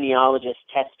non-genealogist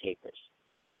test takers.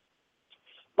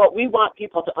 But we want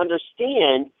people to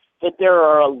understand that there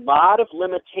are a lot of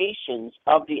limitations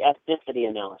of the ethnicity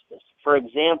analysis. For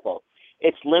example,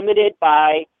 it's limited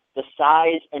by the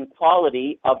size and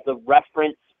quality of the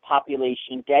reference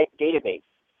population database.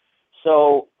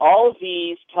 So all of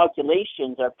these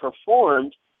calculations are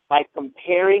performed by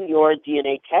comparing your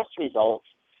DNA test results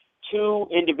to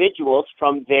individuals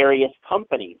from various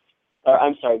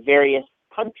various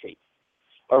countries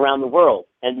around the world.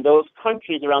 And those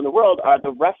countries around the world are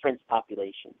the reference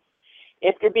populations.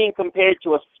 If you're being compared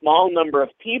to a small number of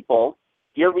people,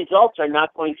 your results are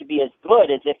not going to be as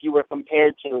good as if you were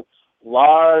compared to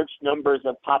large numbers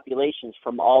of populations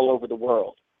from all over the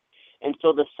world. And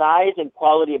so the size and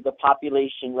quality of the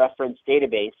population reference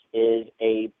database is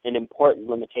an important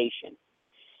limitation.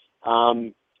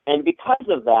 And because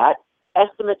of that,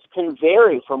 estimates can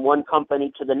vary from one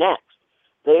company to the next.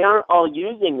 They aren't all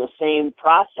using the same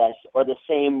process or the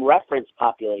same reference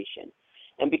population.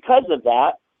 And because of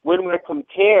that, when we're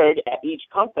compared at each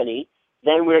company,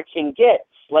 then we can get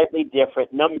slightly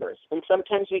different numbers. And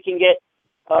sometimes we can get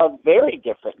very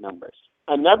different numbers.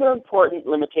 Another important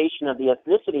limitation of the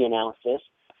ethnicity analysis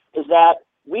is that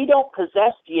we don't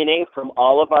possess DNA from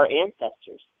all of our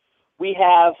ancestors. We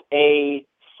have a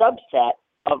subset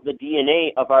of the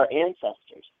DNA of our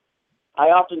ancestors. I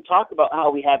often talk about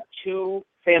how we have two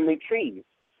family trees.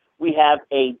 We have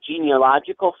a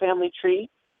genealogical family tree,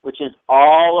 which is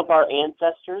all of our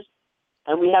ancestors,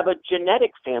 and we have a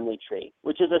genetic family tree,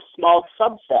 which is a small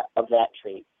subset of that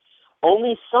tree.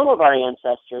 Only some of our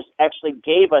ancestors actually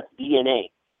gave us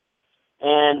DNA.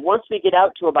 And once we get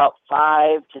out to about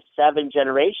 5 to 7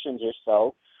 generations or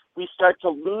so, we start to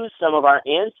lose some of our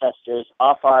ancestors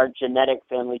off our genetic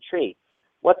family tree.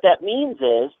 What that means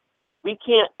is we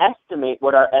can't estimate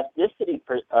what our ethnicity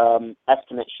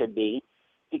estimate should be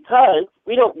because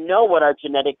we don't know what our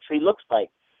genetic tree looks like.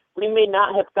 We may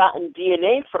not have gotten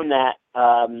DNA from that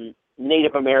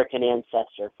Native American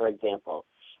ancestor, for example.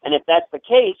 And if that's the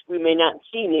case, we may not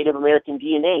see Native American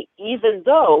DNA, even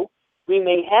though we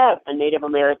may have a Native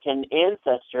American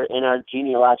ancestor in our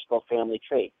genealogical family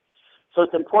tree. So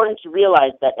it's important to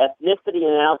realize that ethnicity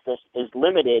analysis is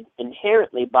limited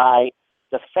inherently by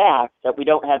the fact that we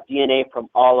don't have DNA from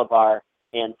all of our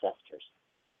ancestors.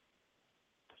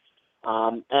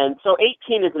 And so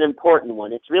 18 is an important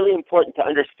one. It's really important to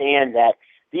understand that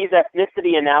these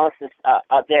ethnicity analysis,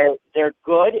 they're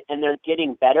good and they're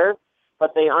getting better,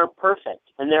 but they aren't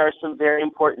perfect. And there are some very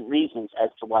important reasons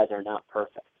as to why they're not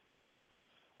perfect.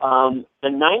 The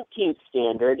 19th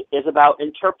standard is about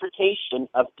interpretation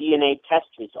of DNA test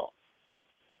results.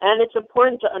 And it's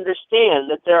important to understand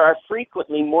that there are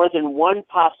frequently more than one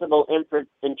possible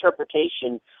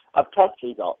interpretation of test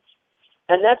results.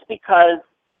 And that's because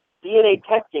DNA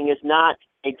testing is not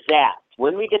exact.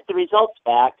 When we get the results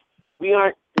back, we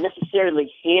aren't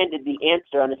necessarily handed the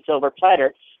answer on a silver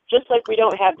platter, just like we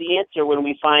don't have the answer when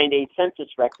we find a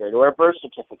census record or a birth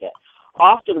certificate.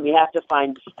 Often we have to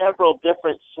find several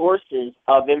different sources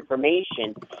of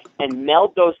information and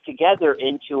meld those together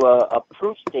into a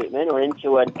proof statement or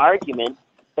into an argument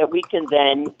that we can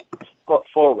then put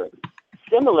forward.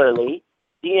 Similarly,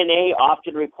 DNA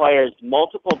often requires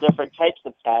multiple different types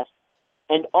of tests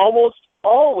and almost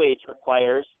always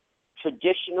requires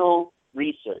traditional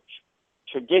research,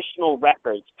 traditional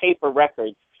records, paper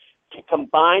records, to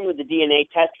combine with the DNA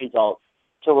test results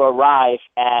to arrive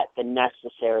at the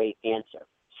necessary answer.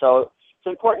 So it's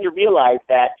important to realize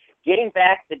that getting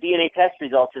back the DNA test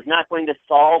results is not going to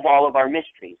solve all of our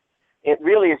mysteries. It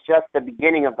really is just the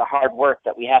beginning of the hard work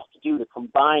that we have to do to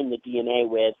combine the DNA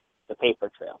with the paper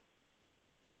trail.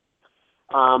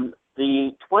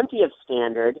 The 20th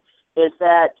standard is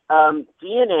that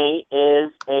DNA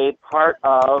is a part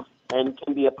of and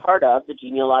can be a part of the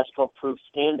genealogical proof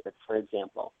standard, for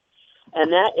example.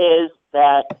 And that is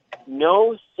that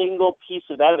no single piece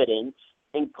of evidence,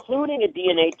 including a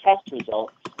DNA test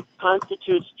result,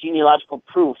 constitutes genealogical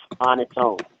proof on its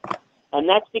own. And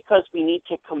that's because we need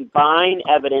to combine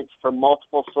evidence from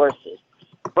multiple sources,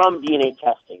 from DNA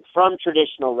testing, from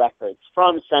traditional records,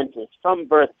 from census, from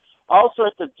birth, all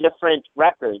sorts of different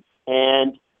records,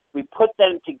 and we put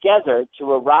them together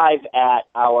to arrive at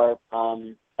our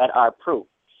proof.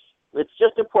 It's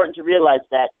just important to realize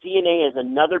that DNA is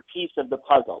another piece of the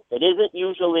puzzle. It isn't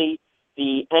usually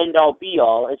the end-all,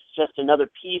 be-all. It's just another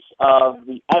piece of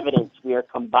the evidence we are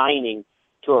combining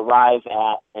to arrive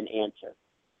at an answer.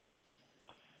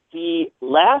 The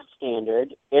last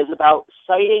standard is about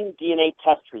citing DNA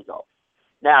test results.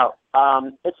 Now,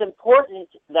 it's important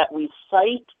that we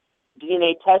cite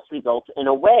DNA test results in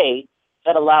a way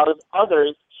that allows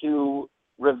others to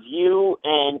review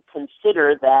and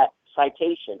consider that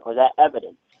citation or that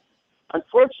evidence.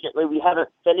 Unfortunately, we haven't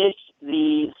finished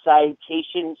the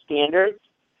citation standards,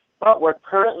 but we're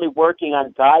currently working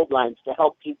on guidelines to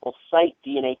help people cite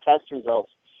DNA test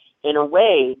results in a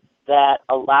way that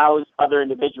allows other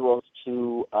individuals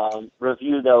to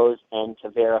review those and to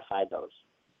verify those.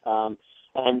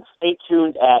 And stay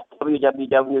tuned at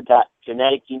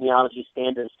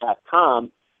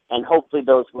www.geneticgenealogystandards.com, and hopefully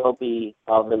those will be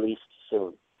released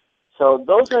soon. So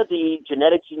those are the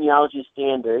genetic genealogy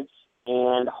standards,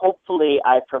 and hopefully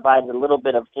I provided a little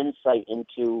bit of insight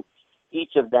into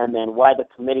each of them and why the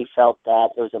committee felt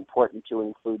that it was important to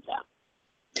include them.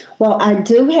 Well, I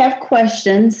do have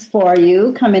questions for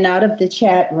you coming out of the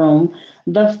chat room.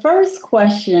 The first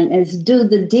question is, do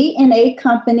the DNA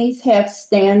companies have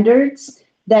standards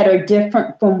that are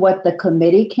different from what the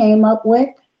committee came up with?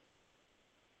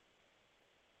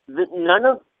 None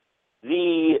of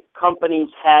the companies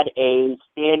had a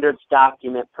standards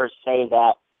document per se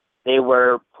that they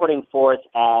were putting forth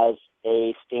as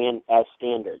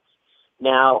standards.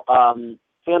 Now,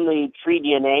 Family Tree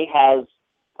DNA has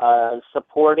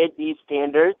supported these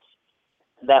standards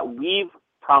that we've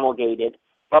promulgated,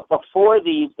 but before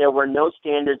these, there were no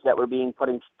standards that were being put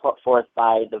forth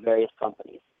by the various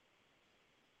companies.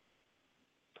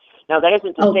 Now, that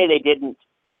isn't to say they didn't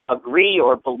agree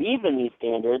or believe in these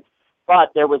standards, but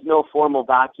there was no formal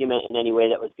document in any way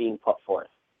that was being put forth.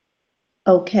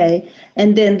 Okay.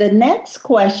 And then the next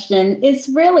question is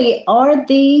really, are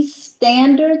these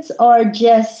standards or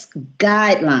just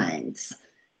guidelines?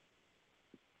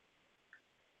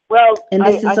 Well, And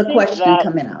this is I a think question that,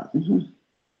 coming out.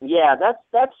 yeah,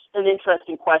 that's an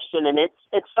interesting question, and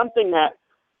it's something that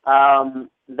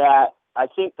that I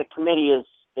think the committee is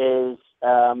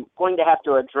going to have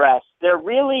to address. They're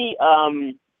really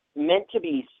meant to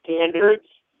be standards,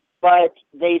 but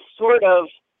they sort of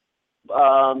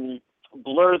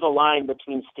blur the line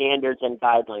between standards and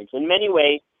guidelines. In many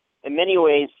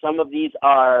ways, some of these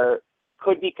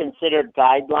could be considered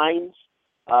guidelines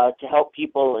to help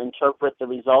people interpret the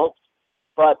results,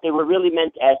 but they were really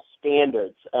meant as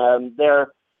standards.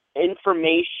 They're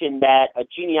information that a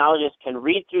genealogist can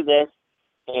read through this,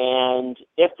 and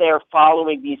if they're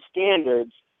following these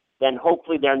standards, then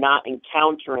hopefully they're not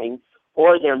encountering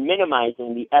or they're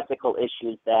minimizing the ethical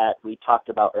issues that we talked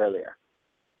about earlier.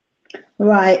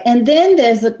 Right. And then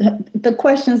the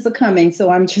questions are coming, so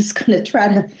I'm just going to try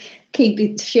to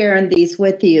keep sharing these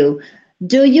with you.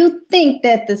 Do you think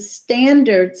that the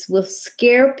standards will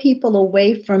scare people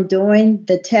away from doing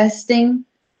the testing?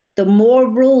 The more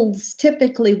rules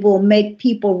typically will make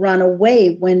people run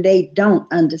away when they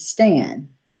don't understand.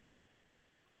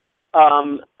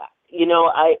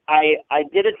 I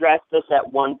did address this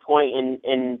at one point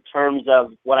in terms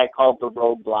of what I called the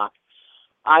roadblock.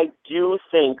 I do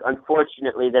think,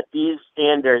 unfortunately, that these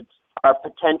standards are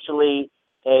potentially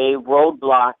a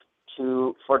roadblock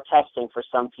for testing for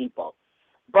some people.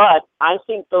 But I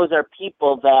think those are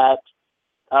people that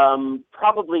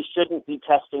probably shouldn't be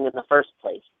testing in the first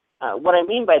place. What I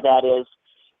mean by that is,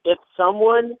 if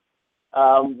someone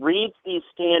reads these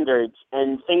standards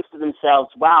and thinks to themselves,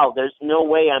 wow, there's no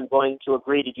way I'm going to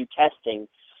agree to do testing,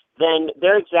 then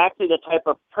they're exactly the type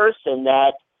of person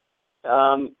that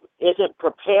isn't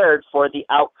prepared for the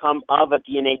outcome of a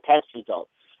DNA test result.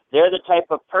 They're the type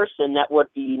of person that would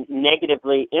be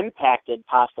negatively impacted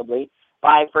possibly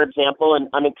by, for example, an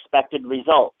unexpected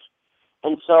result.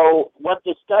 And so what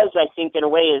this does, I think, in a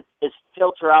way is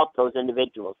filter out those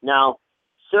individuals. Now,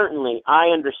 certainly, I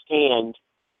understand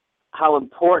how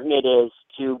important it is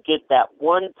to get that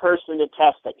one person to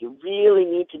test, that you really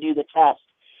need to do the test,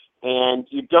 and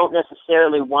you don't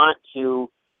necessarily want to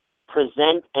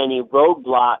present any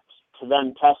roadblocks to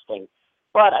them testing.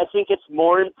 But I think it's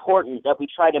more important that we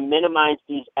try to minimize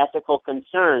these ethical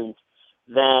concerns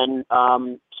than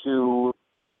to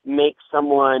make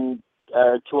someone,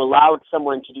 to allow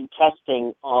someone to do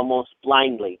testing almost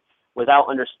blindly without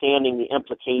understanding the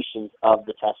implications of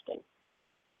the testing.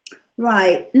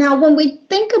 Right. Now, when we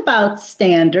think about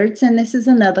standards, and this is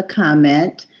another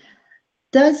comment,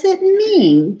 does it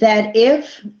mean that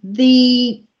if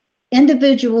the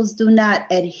individuals do not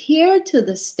adhere to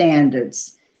the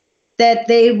standards, that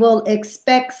they will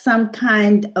expect some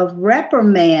kind of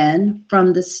reprimand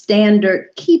from the standard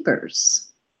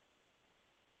keepers?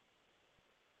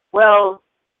 Well,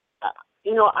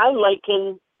 I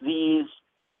liken these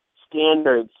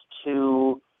standards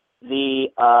to the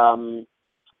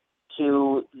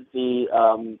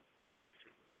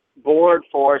board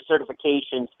for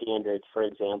certification standards, for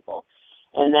example,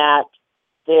 and that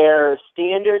they're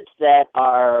standards that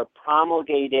are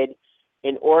promulgated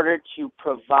in order to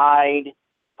provide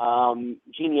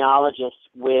genealogists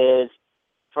with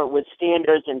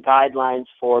standards and guidelines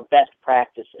for best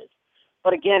practices.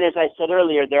 But again, as I said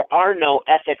earlier, there are no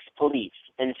ethics police,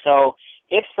 and so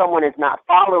if someone is not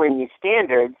following these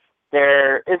standards,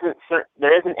 there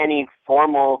isn't any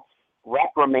formal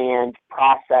reprimand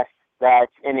process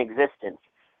that's in existence.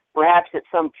 Perhaps at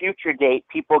some future date,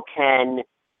 people can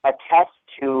attest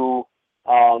to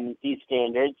these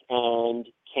standards and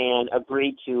can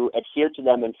agree to adhere to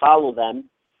them and follow them.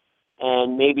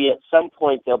 And maybe at some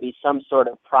point there'll be some sort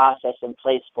of process in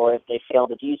place for if they fail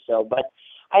to do so. But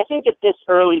I think at this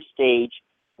early stage,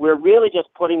 we're really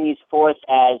just putting these forth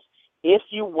as, if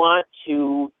you want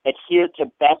to adhere to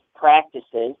best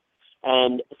practices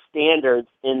and standards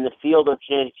in the field of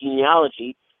genetic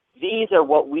genealogy, these are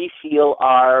what we feel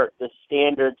are the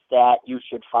standards that you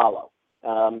should follow.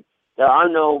 There are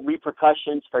no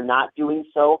repercussions for not doing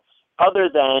so, other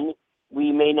than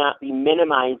we may not be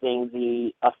minimizing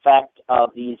the effect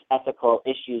of these ethical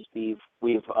issues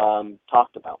we've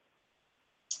talked about.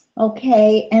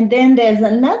 Okay, and then there's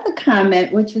another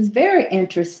comment which is very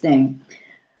interesting.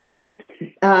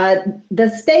 The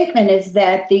statement is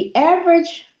that the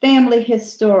average family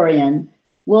historian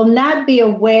will not be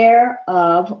aware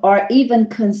of or even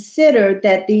consider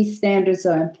that these standards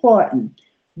are important.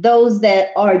 Those that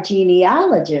are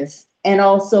genealogists and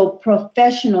also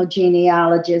professional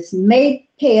genealogists may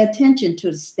pay attention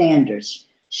to the standards.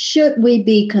 Should we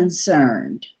be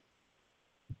concerned?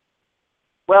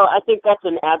 Well, I think that's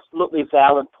an absolutely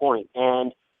valid point,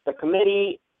 and the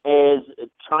committee is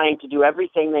trying to do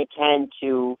everything they can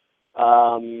to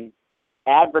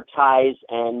advertise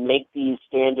and make these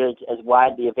standards as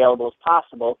widely available as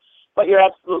possible. But you're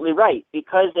absolutely right,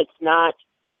 because it's not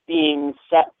being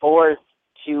set forth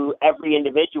to every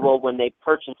individual when they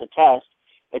purchase a test.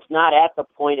 It's not at the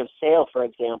point of sale, for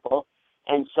example,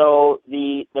 and so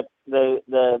the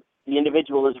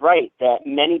individual is right that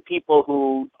many people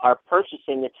who are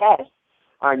purchasing the test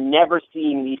are never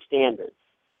seeing these standards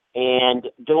and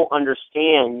don't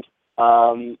understand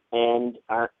and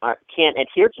can't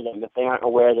adhere to them if they aren't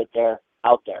aware that they're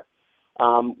out there.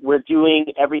 We're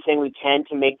doing everything we can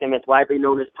to make them as widely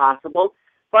known as possible,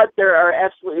 but there are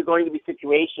absolutely going to be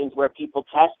situations where people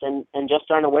test and just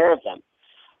aren't aware of them.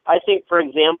 I think, for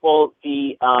example,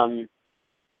 the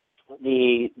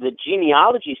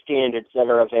genealogy standards that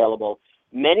are available,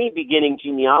 many beginning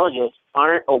genealogists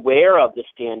aren't aware of the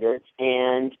standards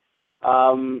and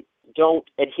don't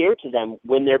adhere to them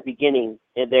when they're beginning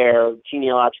their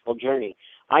genealogical journey.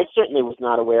 I certainly was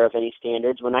not aware of any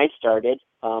standards when I started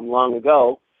long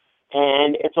ago,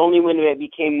 and it's only when I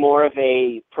became more of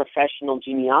a professional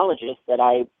genealogist that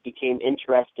I became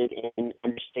interested in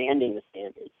understanding the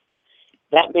standards.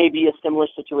 That may be a similar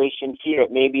situation here.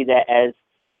 It may be that as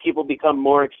people become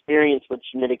more experienced with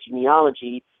genetic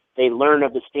genealogy, they learn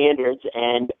of the standards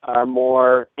and are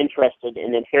more interested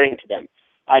in adhering to them.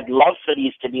 I'd love for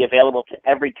these to be available to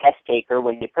every test taker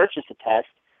when they purchase a test,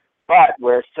 but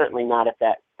we're certainly not at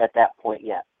that point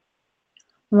yet.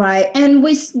 Right, and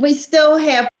we still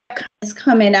have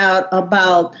coming out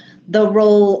about the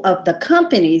role of the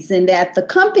companies, and that the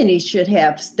companies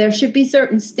there should be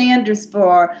certain standards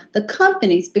for the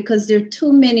companies, because there are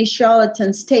too many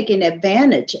charlatans taking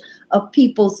advantage of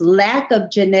people's lack of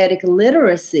genetic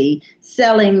literacy,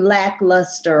 selling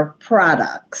lackluster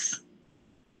products.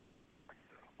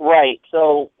 Right.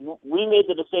 So we made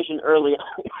the decision early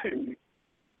on.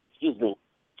 Excuse me.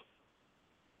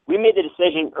 We made the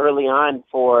decision early on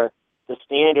for the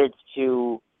standards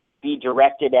to be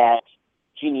directed at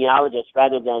genealogists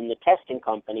rather than the testing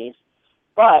companies.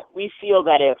 But we feel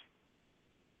that if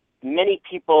many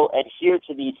people adhere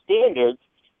to these standards,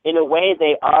 in a way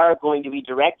they are going to be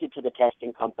directed to the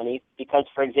testing companies because,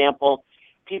 for example,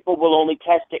 people will only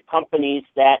test at companies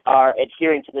that are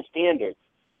adhering to the standards.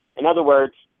 In other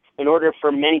words, in order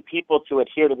for many people to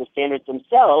adhere to the standards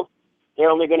themselves, they're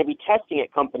only going to be testing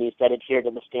at companies that adhere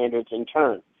to the standards in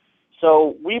turn.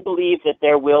 So we believe that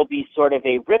there will be sort of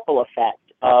a ripple effect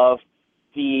of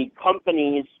the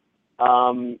companies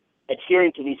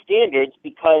adhering to these standards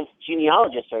because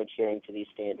genealogists are adhering to these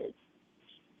standards.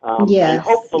 And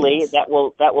hopefully that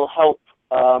will help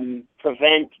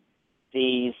prevent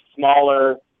these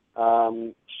smaller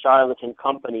charlatan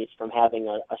companies from having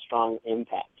a strong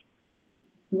impact.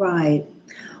 Right.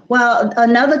 Well,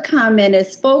 another comment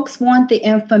is folks want the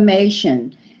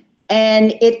information,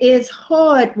 and it is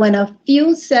hard when a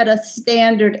few set a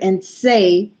standard and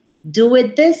say, do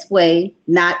it this way,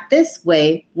 not this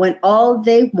way, when all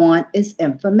they want is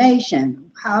information.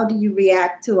 How do you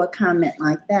react to a comment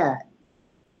like that?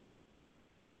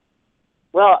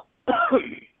 Well,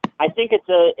 I think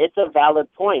it's a valid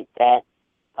point that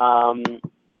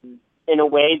in a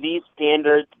way these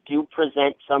standards do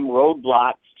present some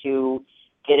roadblocks to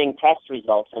getting test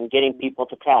results and getting people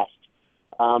to test.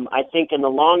 I think in the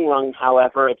long run,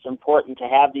 however, it's important to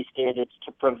have these standards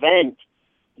to prevent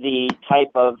the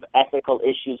type of ethical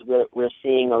issues we're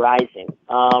seeing arising.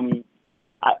 When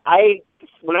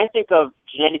I think of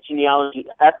genetic genealogy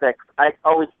ethics, I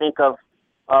always think of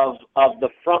the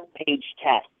front page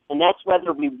test, and that's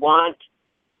whether we want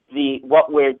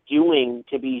what we're doing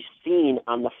to be seen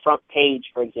on the front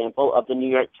page, for example, of the New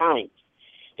York Times.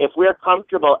 If we're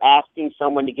comfortable asking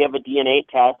someone to give a DNA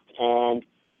test and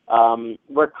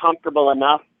we're comfortable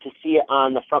enough to see it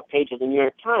on the front page of the New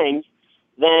York Times,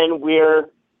 then we're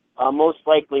most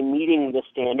likely meeting the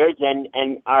standards and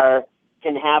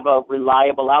can have a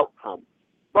reliable outcome.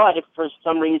 But if for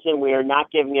some reason we are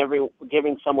not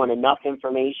giving someone enough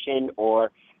information,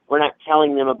 or we're not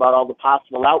telling them about all the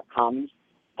possible outcomes,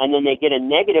 and then they get a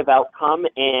negative outcome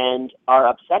and are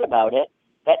upset about it,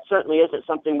 that certainly isn't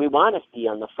something we want to see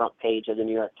on the front page of the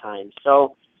New York Times.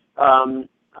 So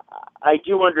I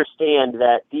do understand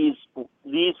that these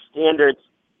standards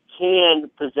can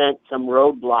present some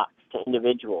roadblocks to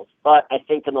individuals, but I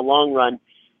think in the long run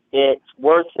it's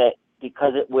worth it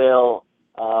because it will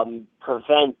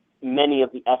prevent many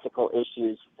of the ethical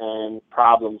issues and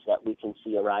problems that we can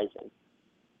see arising.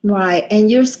 Right.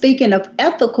 And you're speaking of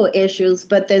ethical issues,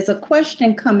 but there's a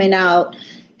question coming out.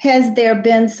 Has there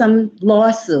been some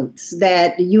lawsuits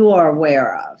that you are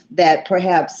aware of that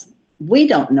perhaps we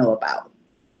don't know about?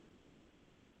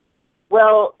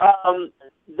 Well,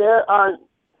 there are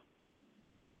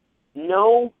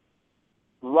no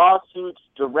lawsuits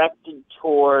directed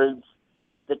towards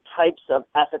the types of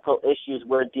ethical issues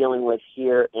we're dealing with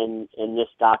here in this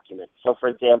document. So, for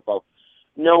example,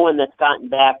 no one that's gotten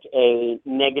back a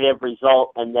negative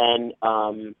result and then,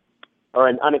 or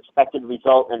an unexpected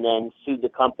result and then sued the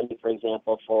company, for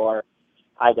example, for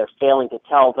either failing to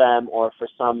tell them or for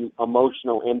some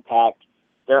emotional impact.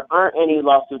 There aren't any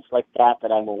lawsuits like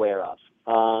that I'm aware of.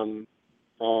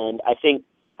 And I think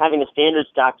having a standards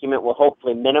document will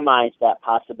hopefully minimize that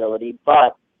possibility,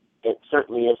 but it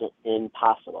certainly isn't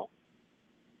impossible.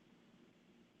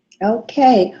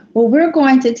 Okay, well, we're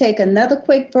going to take another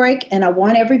quick break, and I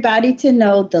want everybody to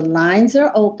know the lines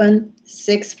are open,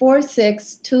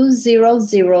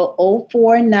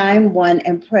 646-200-0491,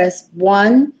 and press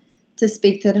 1 to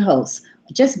speak to the host.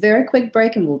 Just a very quick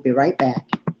break, and we'll be right back.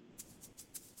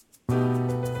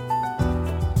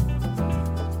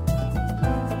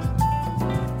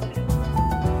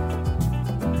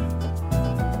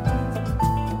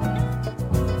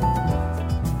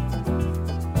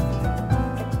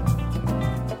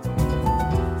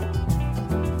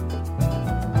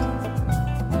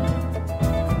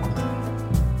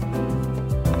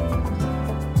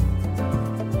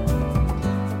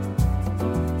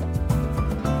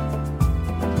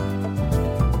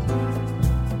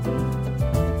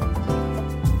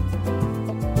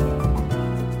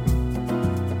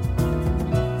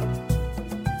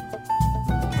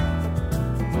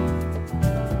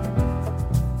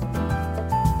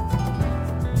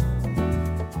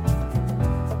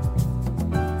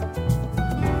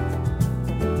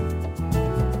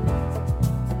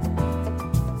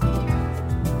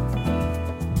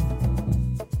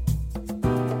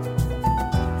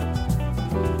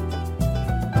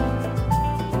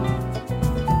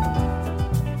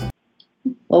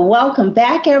 Well, welcome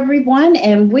back, everyone.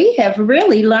 And we have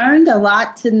really learned a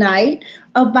lot tonight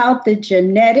about the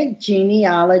genetic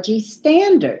genealogy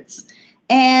standards.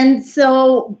 And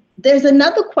so there's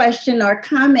another question or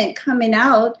comment coming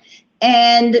out,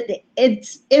 and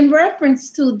it's in reference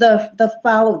to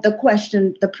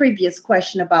the previous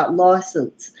question about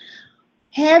lawsuits.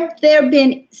 Have there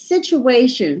been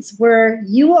situations where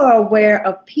you are aware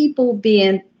of people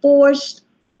being forced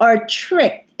or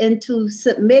tricked into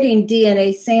submitting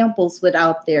DNA samples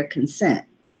without their consent?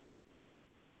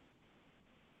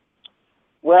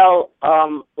 Well,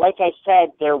 like I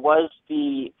said, there was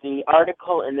the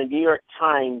article in the New York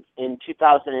Times in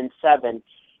 2007,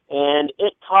 and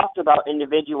it talked about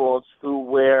individuals who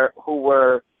were,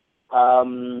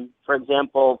 for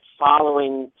example,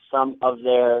 following some of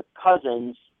their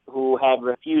cousins who had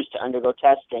refused to undergo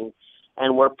testing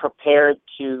and were prepared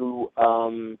to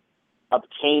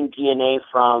obtain DNA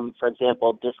from, for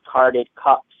example, discarded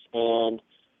cups and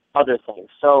other things.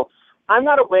 So I'm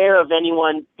not aware of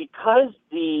anyone, because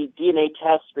the DNA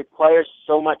test requires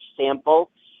so much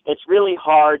sample, it's really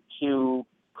hard to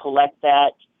collect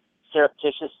that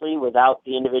surreptitiously without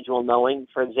the individual knowing.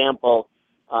 For example,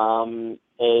 a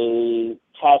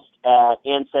test at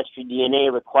Ancestry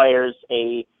DNA requires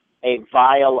a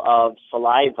vial of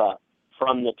saliva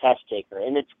from the test taker,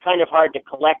 and it's kind of hard to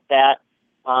collect that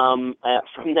from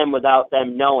them without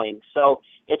them knowing. So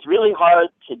it's really hard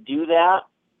to do that,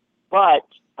 but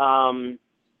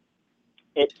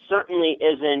it certainly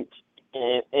isn't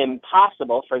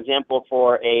impossible, for example,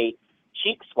 for a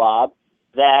cheek swab,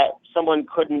 that someone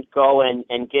couldn't go and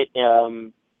get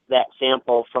that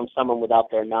sample from someone without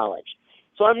their knowledge.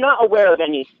 So I'm not aware of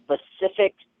any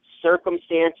specific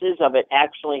circumstances of it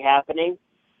actually happening,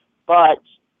 but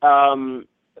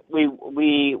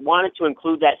we wanted to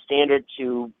include that standard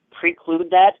to preclude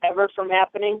that ever from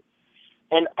happening.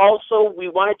 And also we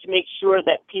wanted to make sure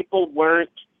that people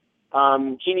weren't,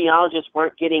 genealogists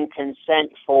weren't getting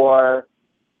consent for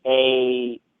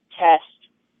a test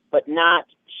but not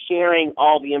sharing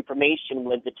all the information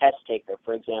with the test taker,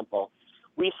 for example.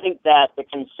 We think that the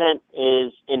consent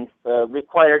is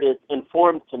required is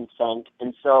informed consent,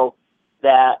 and so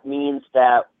that means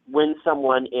that when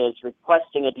someone is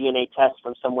requesting a DNA test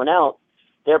from someone else,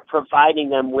 they're providing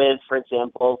them with, for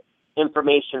example,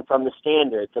 information from the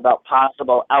standards about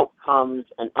possible outcomes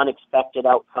and unexpected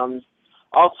outcomes,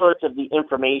 all sorts of the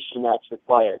information that's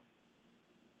required.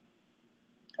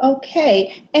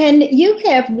 Okay, and you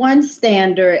have one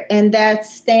standard, and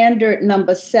that's standard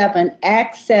number 7,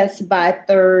 access by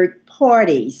third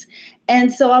parties.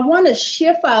 And so I want to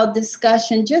shift our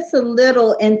discussion just a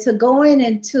little into going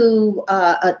into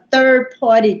a third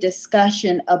party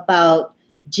discussion about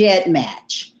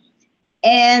GEDmatch.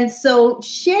 And so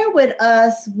share with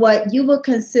us what you would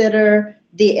consider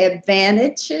the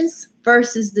advantages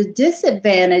versus the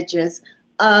disadvantages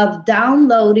of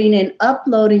downloading and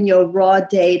uploading your raw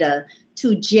data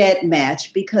to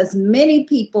GEDmatch, because many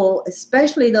people,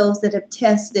 especially those that have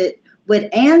tested with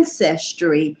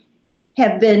Ancestry,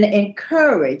 have been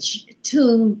encouraged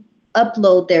to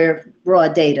upload their raw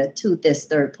data to this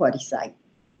third-party site.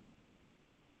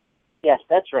 Yes,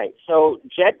 that's right. So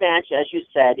GEDmatch, as you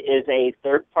said, is a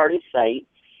third-party site,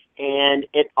 and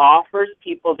it offers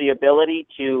people the ability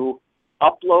to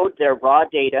upload their raw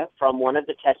data from one of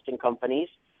the testing companies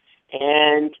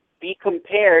and be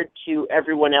compared to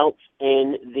everyone else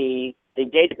in the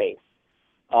database,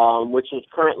 which is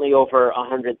currently over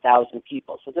 100,000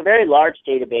 people. So it's a very large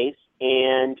database,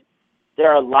 and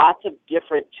there are lots of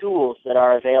different tools that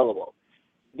are available.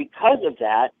 Because of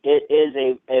that, it is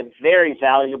a very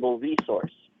valuable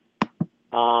resource.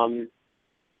 Now,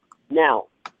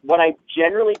 what I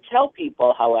generally tell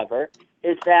people, however,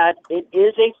 is that it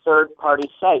is a third-party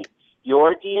site.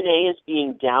 Your DNA is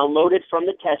being downloaded from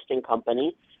the testing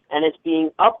company, and it's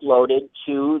being uploaded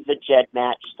to the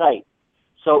GEDmatch site.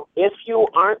 So if you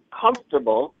aren't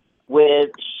comfortable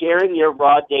with sharing your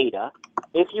raw data,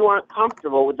 if you aren't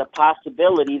comfortable with the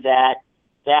possibility that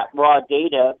that raw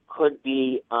data could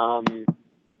be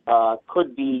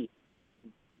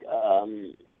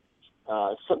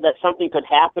so that something could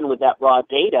happen with that raw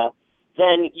data,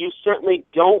 then you certainly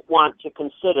don't want to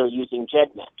consider using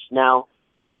GEDmatch. Now,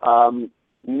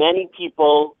 many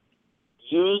people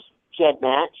use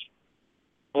GEDmatch,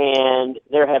 and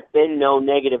there have been no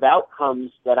negative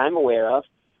outcomes that I'm aware of,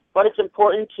 but it's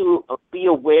important to be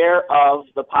aware of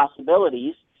the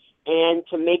possibilities and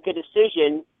to make a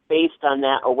decision based on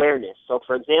that awareness. So,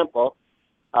 for example,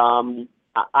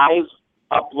 I've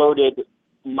uploaded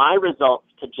my results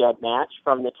to GEDmatch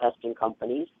from the testing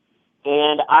companies,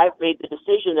 and I've made the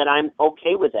decision that I'm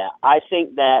okay with that. I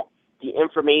think that the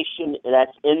information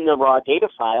that's in the raw data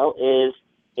file is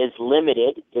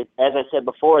limited. As I said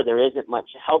before, there isn't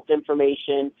much health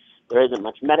information, there isn't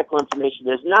much medical information,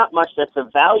 there's not much that's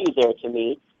of value there to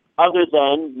me other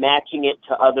than matching it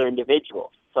to other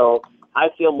individuals. So I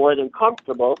feel more than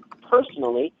comfortable,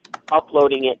 personally,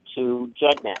 uploading it to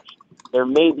GEDmatch. There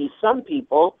may be some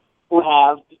people who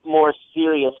have more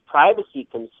serious privacy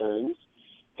concerns,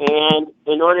 and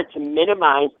in order to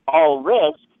minimize all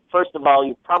risk, first of all,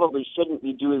 you probably shouldn't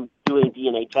be doing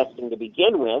DNA testing to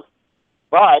begin with,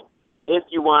 but if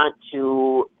you want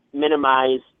to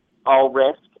minimize all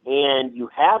risk and you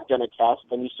have done a test,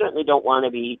 then you certainly don't want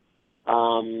to be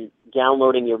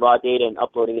downloading your raw data and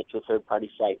uploading it to a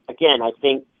third-party site. Again, I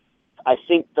think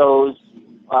those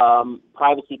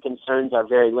privacy concerns are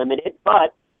very limited,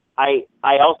 but I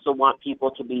also want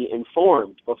people to be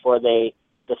informed before they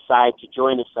decide to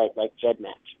join a site like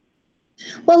GEDmatch.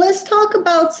 Well, let's talk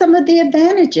about some of the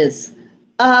advantages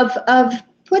of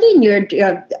uploading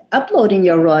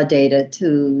your raw data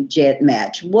to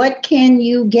GEDmatch. What can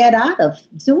you get out of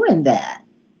doing that?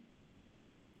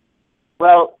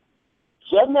 Well,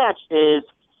 GEDmatch is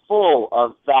full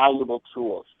of valuable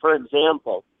tools. For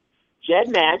example,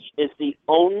 GEDmatch is the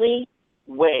only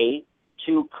way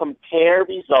to compare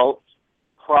results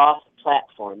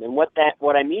cross-platform. And what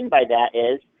I mean by that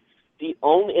is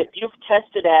if you've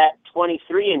tested at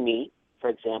 23andMe, for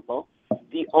example,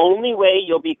 the only way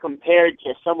you'll be compared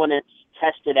to someone that's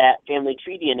tested at Family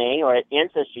Tree DNA or at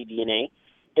Ancestry DNA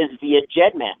is via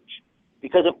GEDmatch.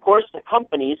 Because, of course, the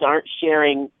companies aren't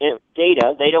sharing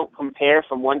data. They don't compare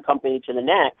from one company to the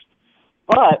next.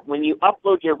 But when you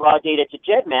upload your raw data to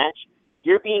GEDmatch,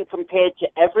 you're being compared to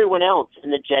everyone else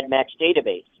in the GEDmatch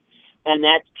database. And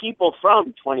that's people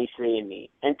from 23andMe,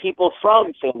 and people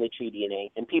from Family Tree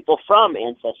DNA, and people from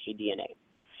Ancestry DNA.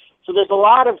 So there's a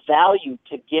lot of value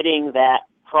to getting that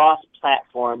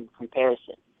cross-platform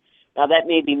comparison. Now, that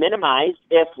may be minimized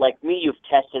if, like me, you've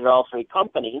tested all 3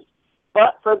 companies.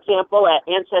 But, for example, at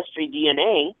Ancestry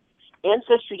DNA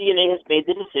has made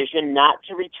the decision not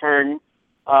to return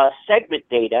segment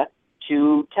data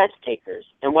to test takers.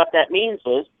 And what that means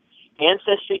is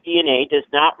Ancestry DNA does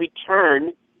not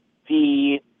return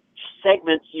the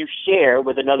segments you share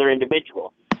with another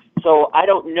individual. So I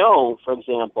don't know, for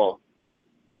example,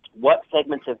 what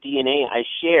segments of DNA I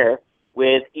share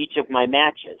with each of my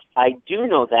matches. I do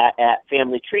know that at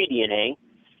Family Tree DNA,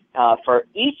 for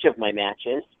each of my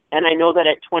matches, And I know that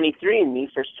at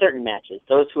 23andMe for certain matches,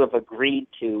 those who have agreed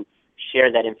to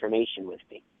share that information with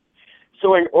me.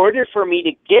 So in order for me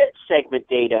to get segment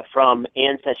data from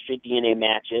Ancestry DNA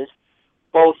matches,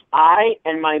 both I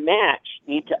and my match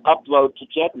need to upload to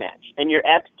GEDmatch. And you're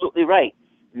absolutely right.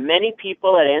 Many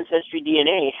people at Ancestry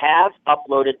DNA have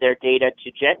uploaded their data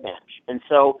to GEDmatch. And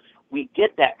so we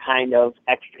get that kind of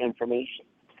extra information.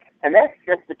 And that's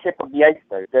just the tip of the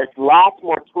iceberg. There's lots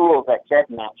more tools at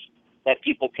GEDmatch that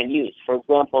people can use. For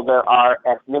example, there are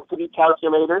ethnicity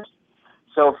calculators.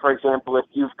 So, for example, if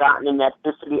you've gotten an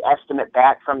ethnicity estimate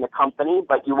back from the company,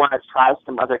 but you want to try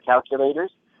some other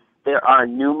calculators, there are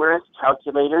numerous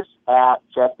calculators at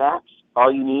GEDmatch.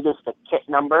 All you need is the kit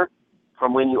number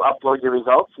from when you upload your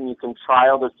results, and you can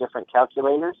trial those different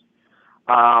calculators.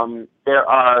 There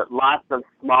are lots of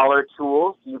smaller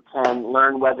tools. You can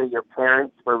learn whether your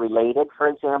parents were related, for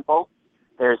example.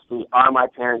 There's the Are My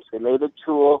Parents Related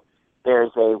tool.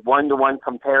 There's a one-to-one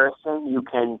comparison. You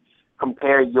can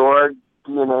compare your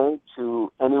DNA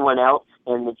to anyone else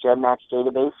in the GEDmatch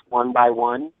database one by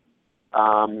one.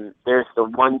 There's the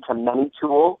one-to-many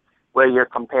tool where you're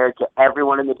compared to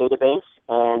everyone in the database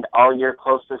and all your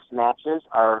closest matches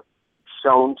are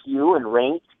shown to you and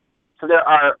ranked. So there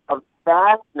are a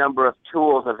vast number of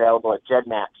tools available at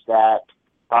GEDmatch that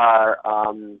are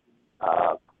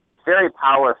very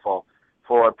powerful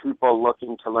for people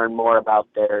looking to learn more about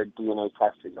their DNA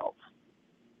test results.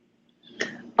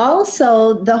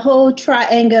 Also, the whole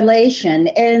triangulation,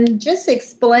 and just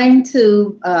explain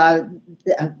to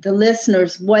the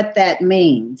listeners what that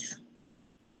means.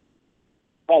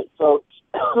 Right, so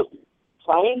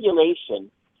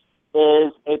triangulation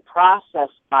is a process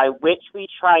by which we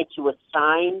try to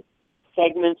assign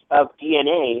segments of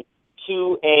DNA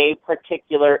to a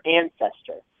particular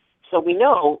ancestor. So we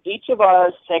know each of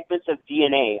our segments of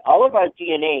DNA, all of our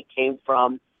DNA came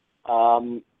from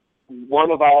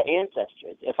one of our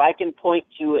ancestors. If I can point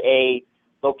to a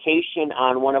location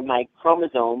on one of my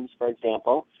chromosomes, for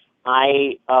example,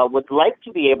 I would like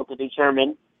to be able to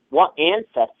determine what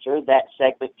ancestor that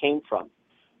segment came from.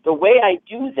 The way I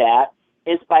do that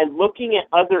is by looking at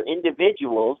other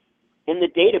individuals in the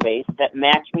database that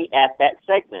match me at that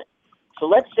segment. So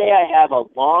let's say I have a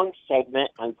long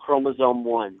segment on chromosome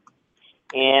 1,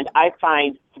 and I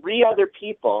find 3 other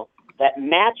people that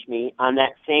match me on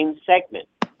that same segment,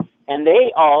 and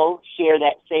they all share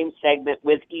that same segment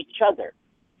with each other.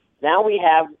 Now we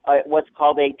have what's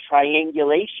called a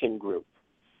triangulation group.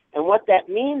 And what that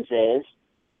means is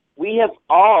we have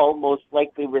all most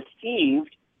likely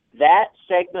received that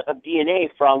segment of DNA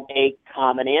from a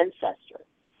common ancestor.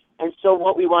 And so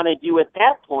what we want to do at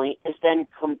that point is then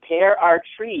compare our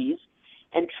trees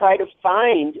and try to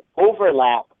find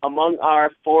overlap among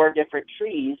our 4 different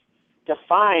trees to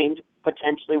find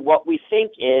potentially what we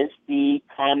think is the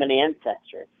common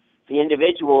ancestor, the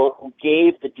individual who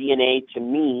gave the DNA to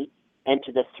me and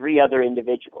to the 3 other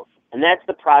individuals. And that's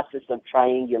the process of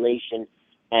triangulation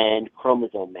and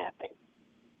chromosome mapping.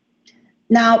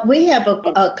 Now, we have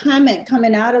a comment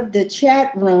coming out of the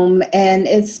chat room, and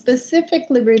it's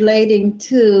specifically relating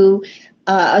to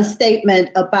a statement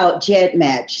about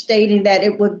GEDmatch, stating that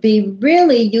it would be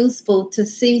really useful to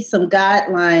see some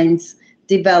guidelines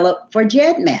developed for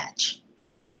GEDmatch.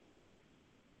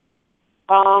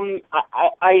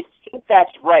 I think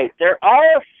that's right. There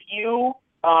are a few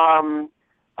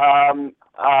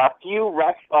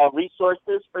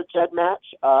resources for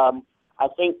GEDmatch. I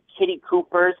think Kitty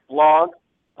Cooper's blog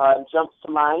jumps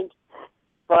to mind,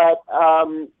 but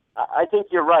I think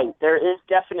you're right. There is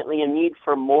definitely a need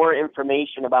for more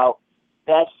information about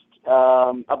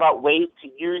about ways to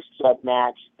use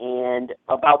GEDmatch and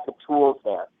about the tools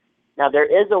there. Now, there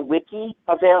is a wiki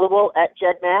available at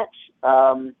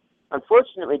GEDmatch.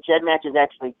 Unfortunately, GEDmatch is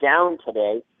actually down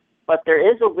today, but there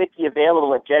is a wiki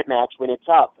available at GEDmatch when it's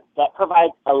up that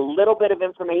provides a little bit of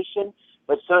information,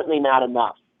 but certainly not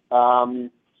enough.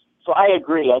 So I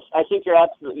agree. I think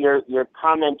your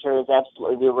commenter is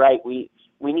absolutely right. We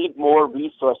need more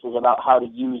resources about how to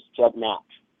use GEDmatch.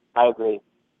 I agree.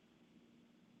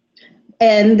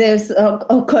 And there's,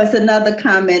 of course, another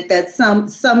comment that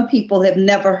some people have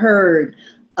never heard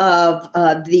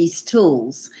of these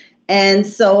tools. And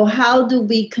so how do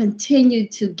we continue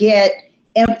to get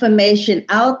information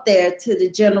out there to the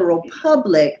general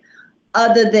public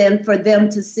other than for them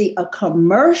to see a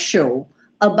commercial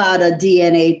about a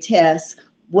DNA test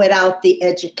without the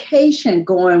education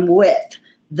going with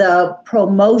the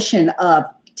promotion of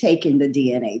taking the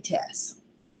DNA test?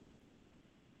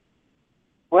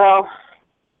 Well,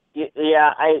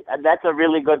 yeah, that's a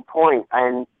really good point,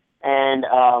 and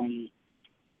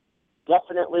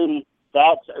definitely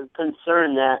that's a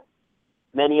concern that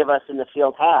many of us in the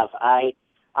field have.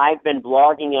 I've been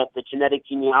blogging at the Genetic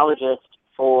Genealogist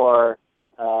for,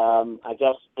 I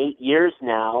guess, 8 years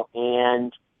now,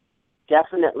 and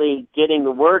definitely getting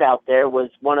the word out there was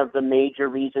one of the major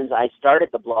reasons I started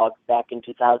the blog back in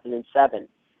 2007.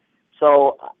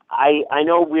 So I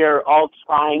know we're all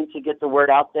trying to get the word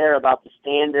out there about the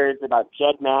standards, about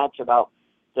GEDmatch, about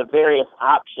the various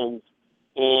options.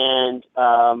 And,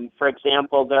 for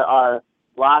example, there are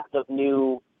lots of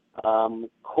new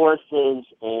courses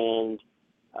and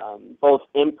both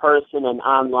in-person and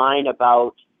online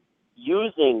about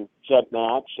using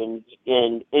GEDmatch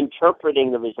and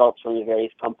interpreting the results from the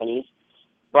various companies.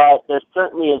 But there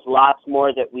certainly is lots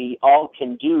more that we all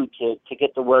can do to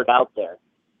get the word out there.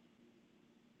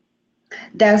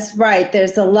 That's right.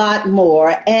 There's a lot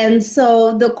more. And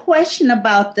so the question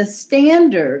about the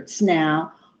standards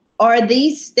now, are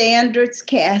these standards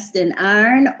cast in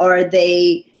iron? Are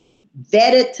they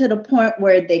vetted to the point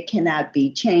where they cannot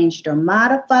be changed or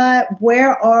modified?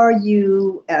 Where are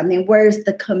you? I mean, where's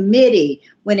the committee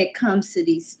when it comes to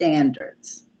these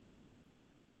standards?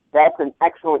 That's an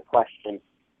excellent question.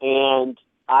 And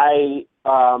my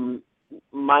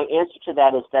answer to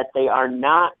that is that they are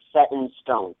not set in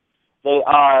stone. They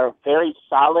are very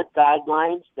solid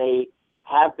guidelines. They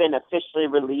have been officially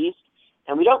released,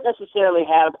 and we don't necessarily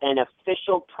have an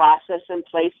official process in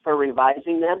place for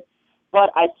revising them.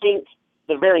 But I think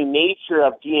the very nature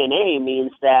of DNA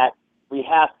means that we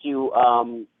have to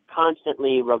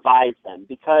constantly revise them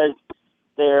because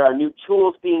there are new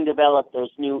tools being developed.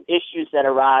 There's new issues that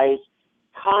arise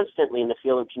constantly in the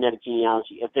field of genetic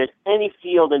genealogy. If there's any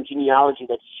field in genealogy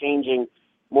that's changing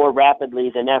more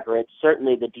rapidly than ever, it's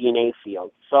certainly the DNA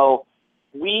field. So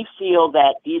we feel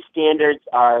that these standards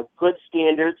are good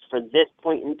standards for this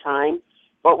point in time,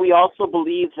 but we also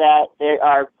believe that they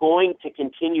are going to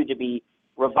continue to be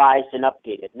revised and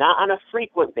updated, not on a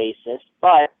frequent basis,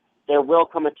 but there will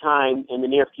come a time in the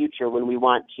near future when we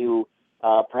want to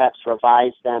perhaps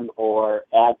revise them or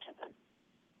add to them.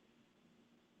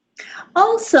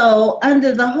 Also,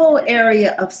 under the whole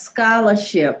area of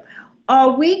scholarship,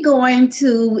 are we going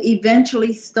to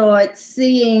eventually start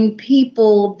seeing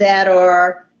people that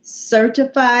are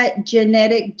certified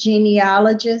genetic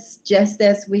genealogists, just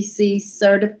as we see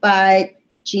certified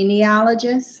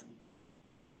genealogists?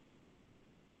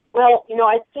 Well,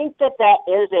 I think that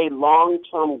is a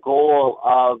long-term goal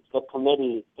of the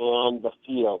committee and the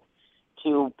field,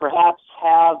 to perhaps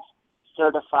have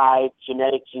certified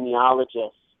genetic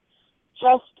genealogists.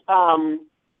 Just, I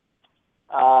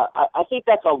think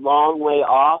that's a long way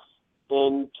off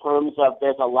in terms of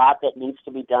there's a lot that needs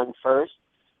to be done first.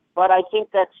 But I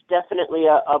think that's definitely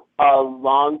a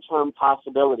long-term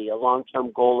possibility, a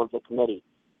long-term goal of the committee.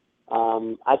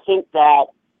 I think that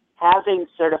having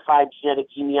certified genetic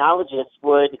genealogists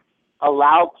would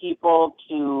allow people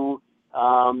to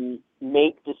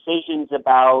make decisions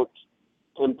about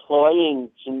employing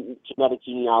genetic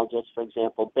genealogists, for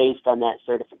example, based on that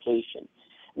certification.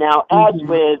 Now,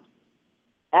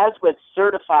 as with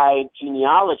certified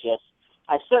genealogists,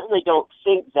 I certainly don't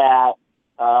think that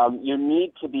you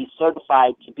need to be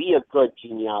certified to be a good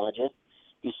genealogist.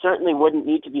 You certainly wouldn't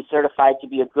need to be certified to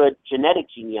be a good genetic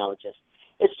genealogist.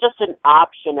 It's just an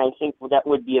option, I think, that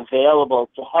would be available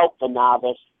to help the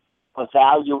novice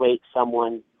evaluate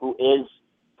someone who is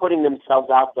putting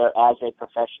themselves out there as a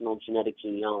professional genetic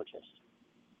genealogist.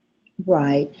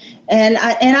 Right. And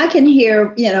I can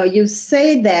hear, you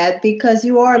say that because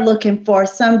you are looking for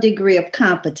some degree of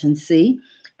competency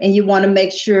and you want to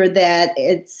make sure that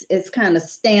it's kind of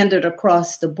standard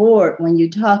across the board when you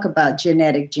talk about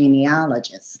genetic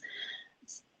genealogists.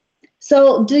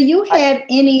 So do you have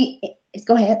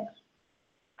go ahead.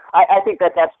 I think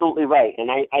that's absolutely right. And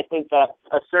I think that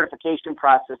a certification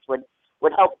process would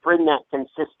help bring that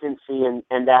consistency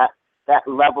and that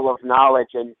level of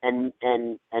knowledge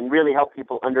and really help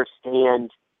people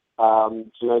understand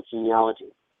genetic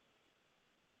genealogy.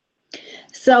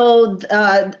 So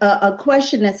a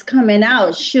question that's coming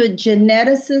out, should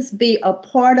geneticists be a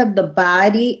part of the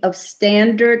body of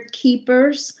standard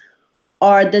keepers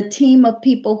or the team of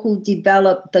people who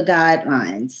develop the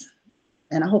guidelines?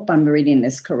 And I hope I'm reading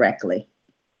this correctly.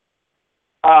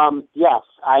 Yes,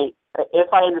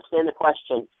 if I understand the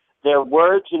question, there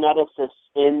were geneticists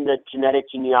in the genetic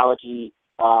genealogy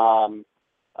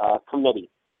committee,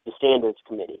 the standards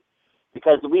committee,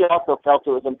 because we also felt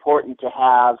it was important to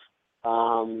have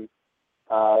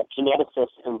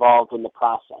geneticists involved in the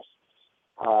process.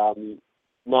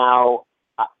 Now,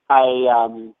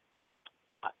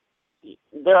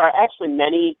 there are actually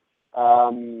many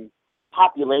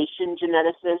population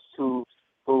geneticists who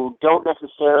don't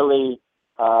necessarily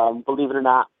believe it or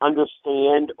not,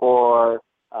 understand or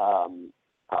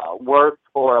work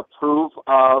or approve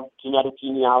of genetic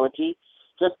genealogy,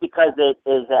 just because it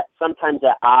is sometimes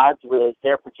at odds with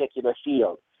their particular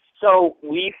field. So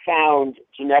we found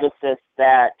geneticists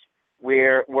that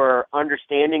were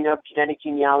understanding of genetic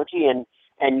genealogy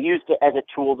and used it as a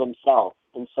tool themselves.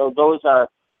 And so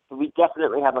we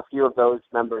definitely have a few of those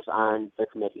members on the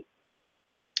committee.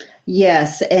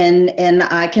 Yes, and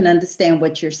I can understand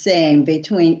what you're saying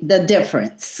between the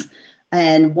difference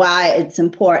and why it's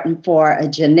important for a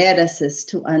geneticist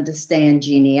to understand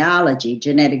genealogy,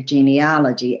 genetic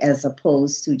genealogy, as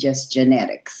opposed to just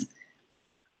genetics.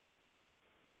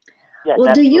 Yes, well,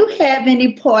 absolutely. do you have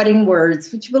any parting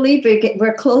words? Would you believe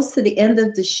we're close to the end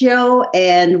of the show,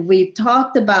 and we've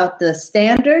talked about the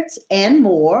standards and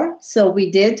more. So we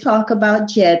did talk about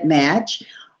GEDmatch.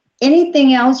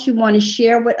 Anything else you want to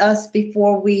share with us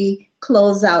before we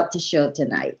close out the show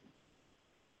tonight?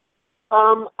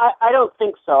 I don't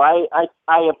think so. I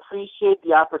appreciate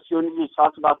the opportunity to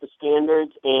talk about the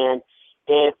standards, and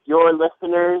if your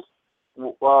listeners,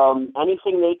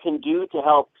 anything they can do to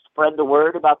help spread the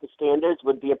word about the standards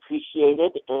would be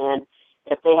appreciated. And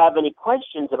if they have any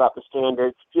questions about the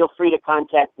standards, feel free to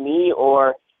contact me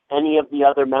or any of the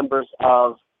other members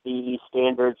of the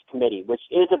Standards Committee, which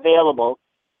is available.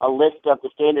 A list of the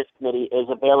Standards Committee is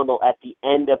available at the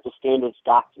end of the standards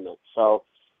document. So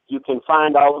you can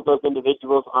find all of those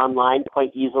individuals online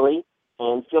quite easily,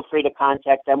 and feel free to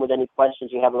contact them with any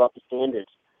questions you have about the standards.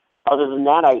 Other than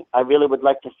that, I really would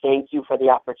like to thank you for the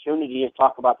opportunity to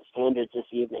talk about the standards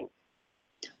this evening.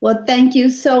 Well, thank you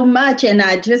so much. And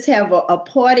I just have a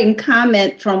parting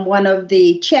comment from one of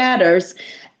the chatters.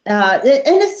 And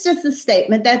it's just a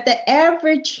statement that the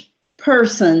average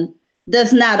person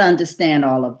does not understand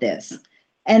all of this.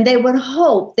 And they would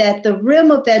hope that the realm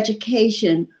of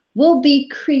education will be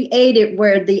created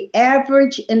where the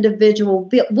average individual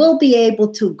will be able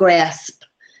to grasp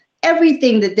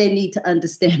everything that they need to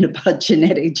understand about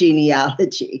genetic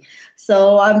genealogy.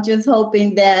 So I'm just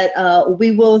hoping that we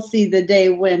will see the day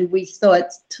when we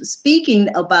start speaking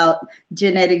about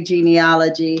genetic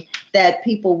genealogy, that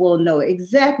people will know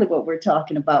exactly what we're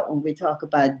talking about when we talk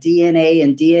about DNA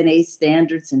and DNA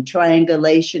standards and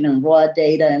triangulation and raw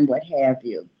data and what have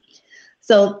you.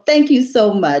 So thank you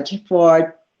so much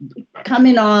for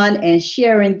coming on and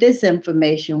sharing this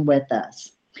information with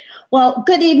us. Well,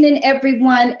 good evening,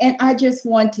 everyone. And I just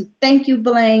want to thank you,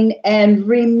 Blaine. And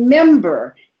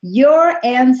remember, your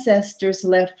ancestors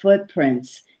left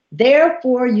footprints.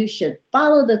 Therefore, you should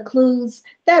follow the clues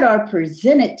that are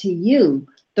presented to you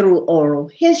through oral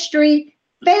history,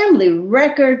 family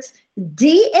records,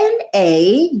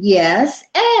 DNA, yes,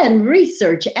 and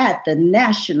research at the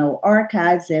National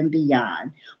Archives and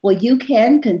beyond. Well, you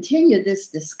can continue this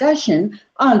discussion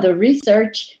on the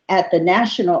Research at the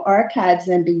National Archives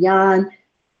and Beyond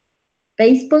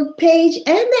Facebook page and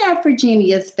the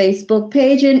Afrogenius Facebook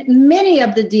page, and many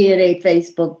of the DNA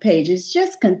Facebook pages.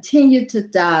 Just continue to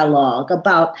dialogue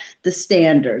about the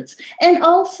standards. And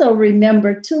also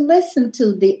remember to listen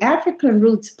to the African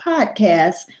Roots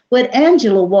podcast with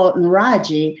Angela Walton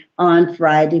Raji on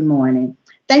Friday morning.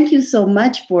 Thank you so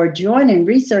much for joining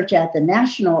Research at the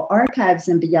National Archives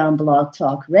and Beyond Blog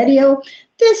Talk Radio.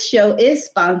 This show is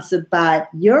sponsored by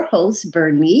your host,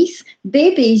 Bernice,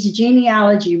 Baby's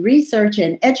Genealogy Research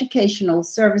and Educational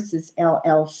Services,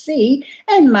 LLC,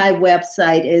 and my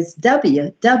website is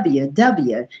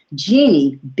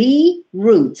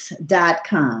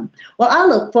www.geniebroots.com. Well, I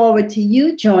look forward to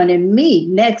you joining me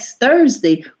next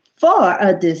Thursday for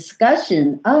a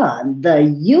discussion on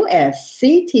the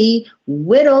USCT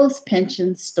Widows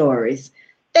Pension Stories.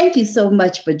 Thank you so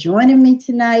much for joining me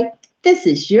tonight. This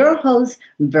is your host,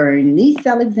 Bernice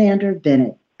Alexander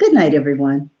Bennett. Good night,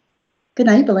 everyone. Good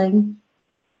night, Blaine.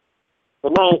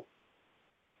 Good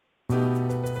night.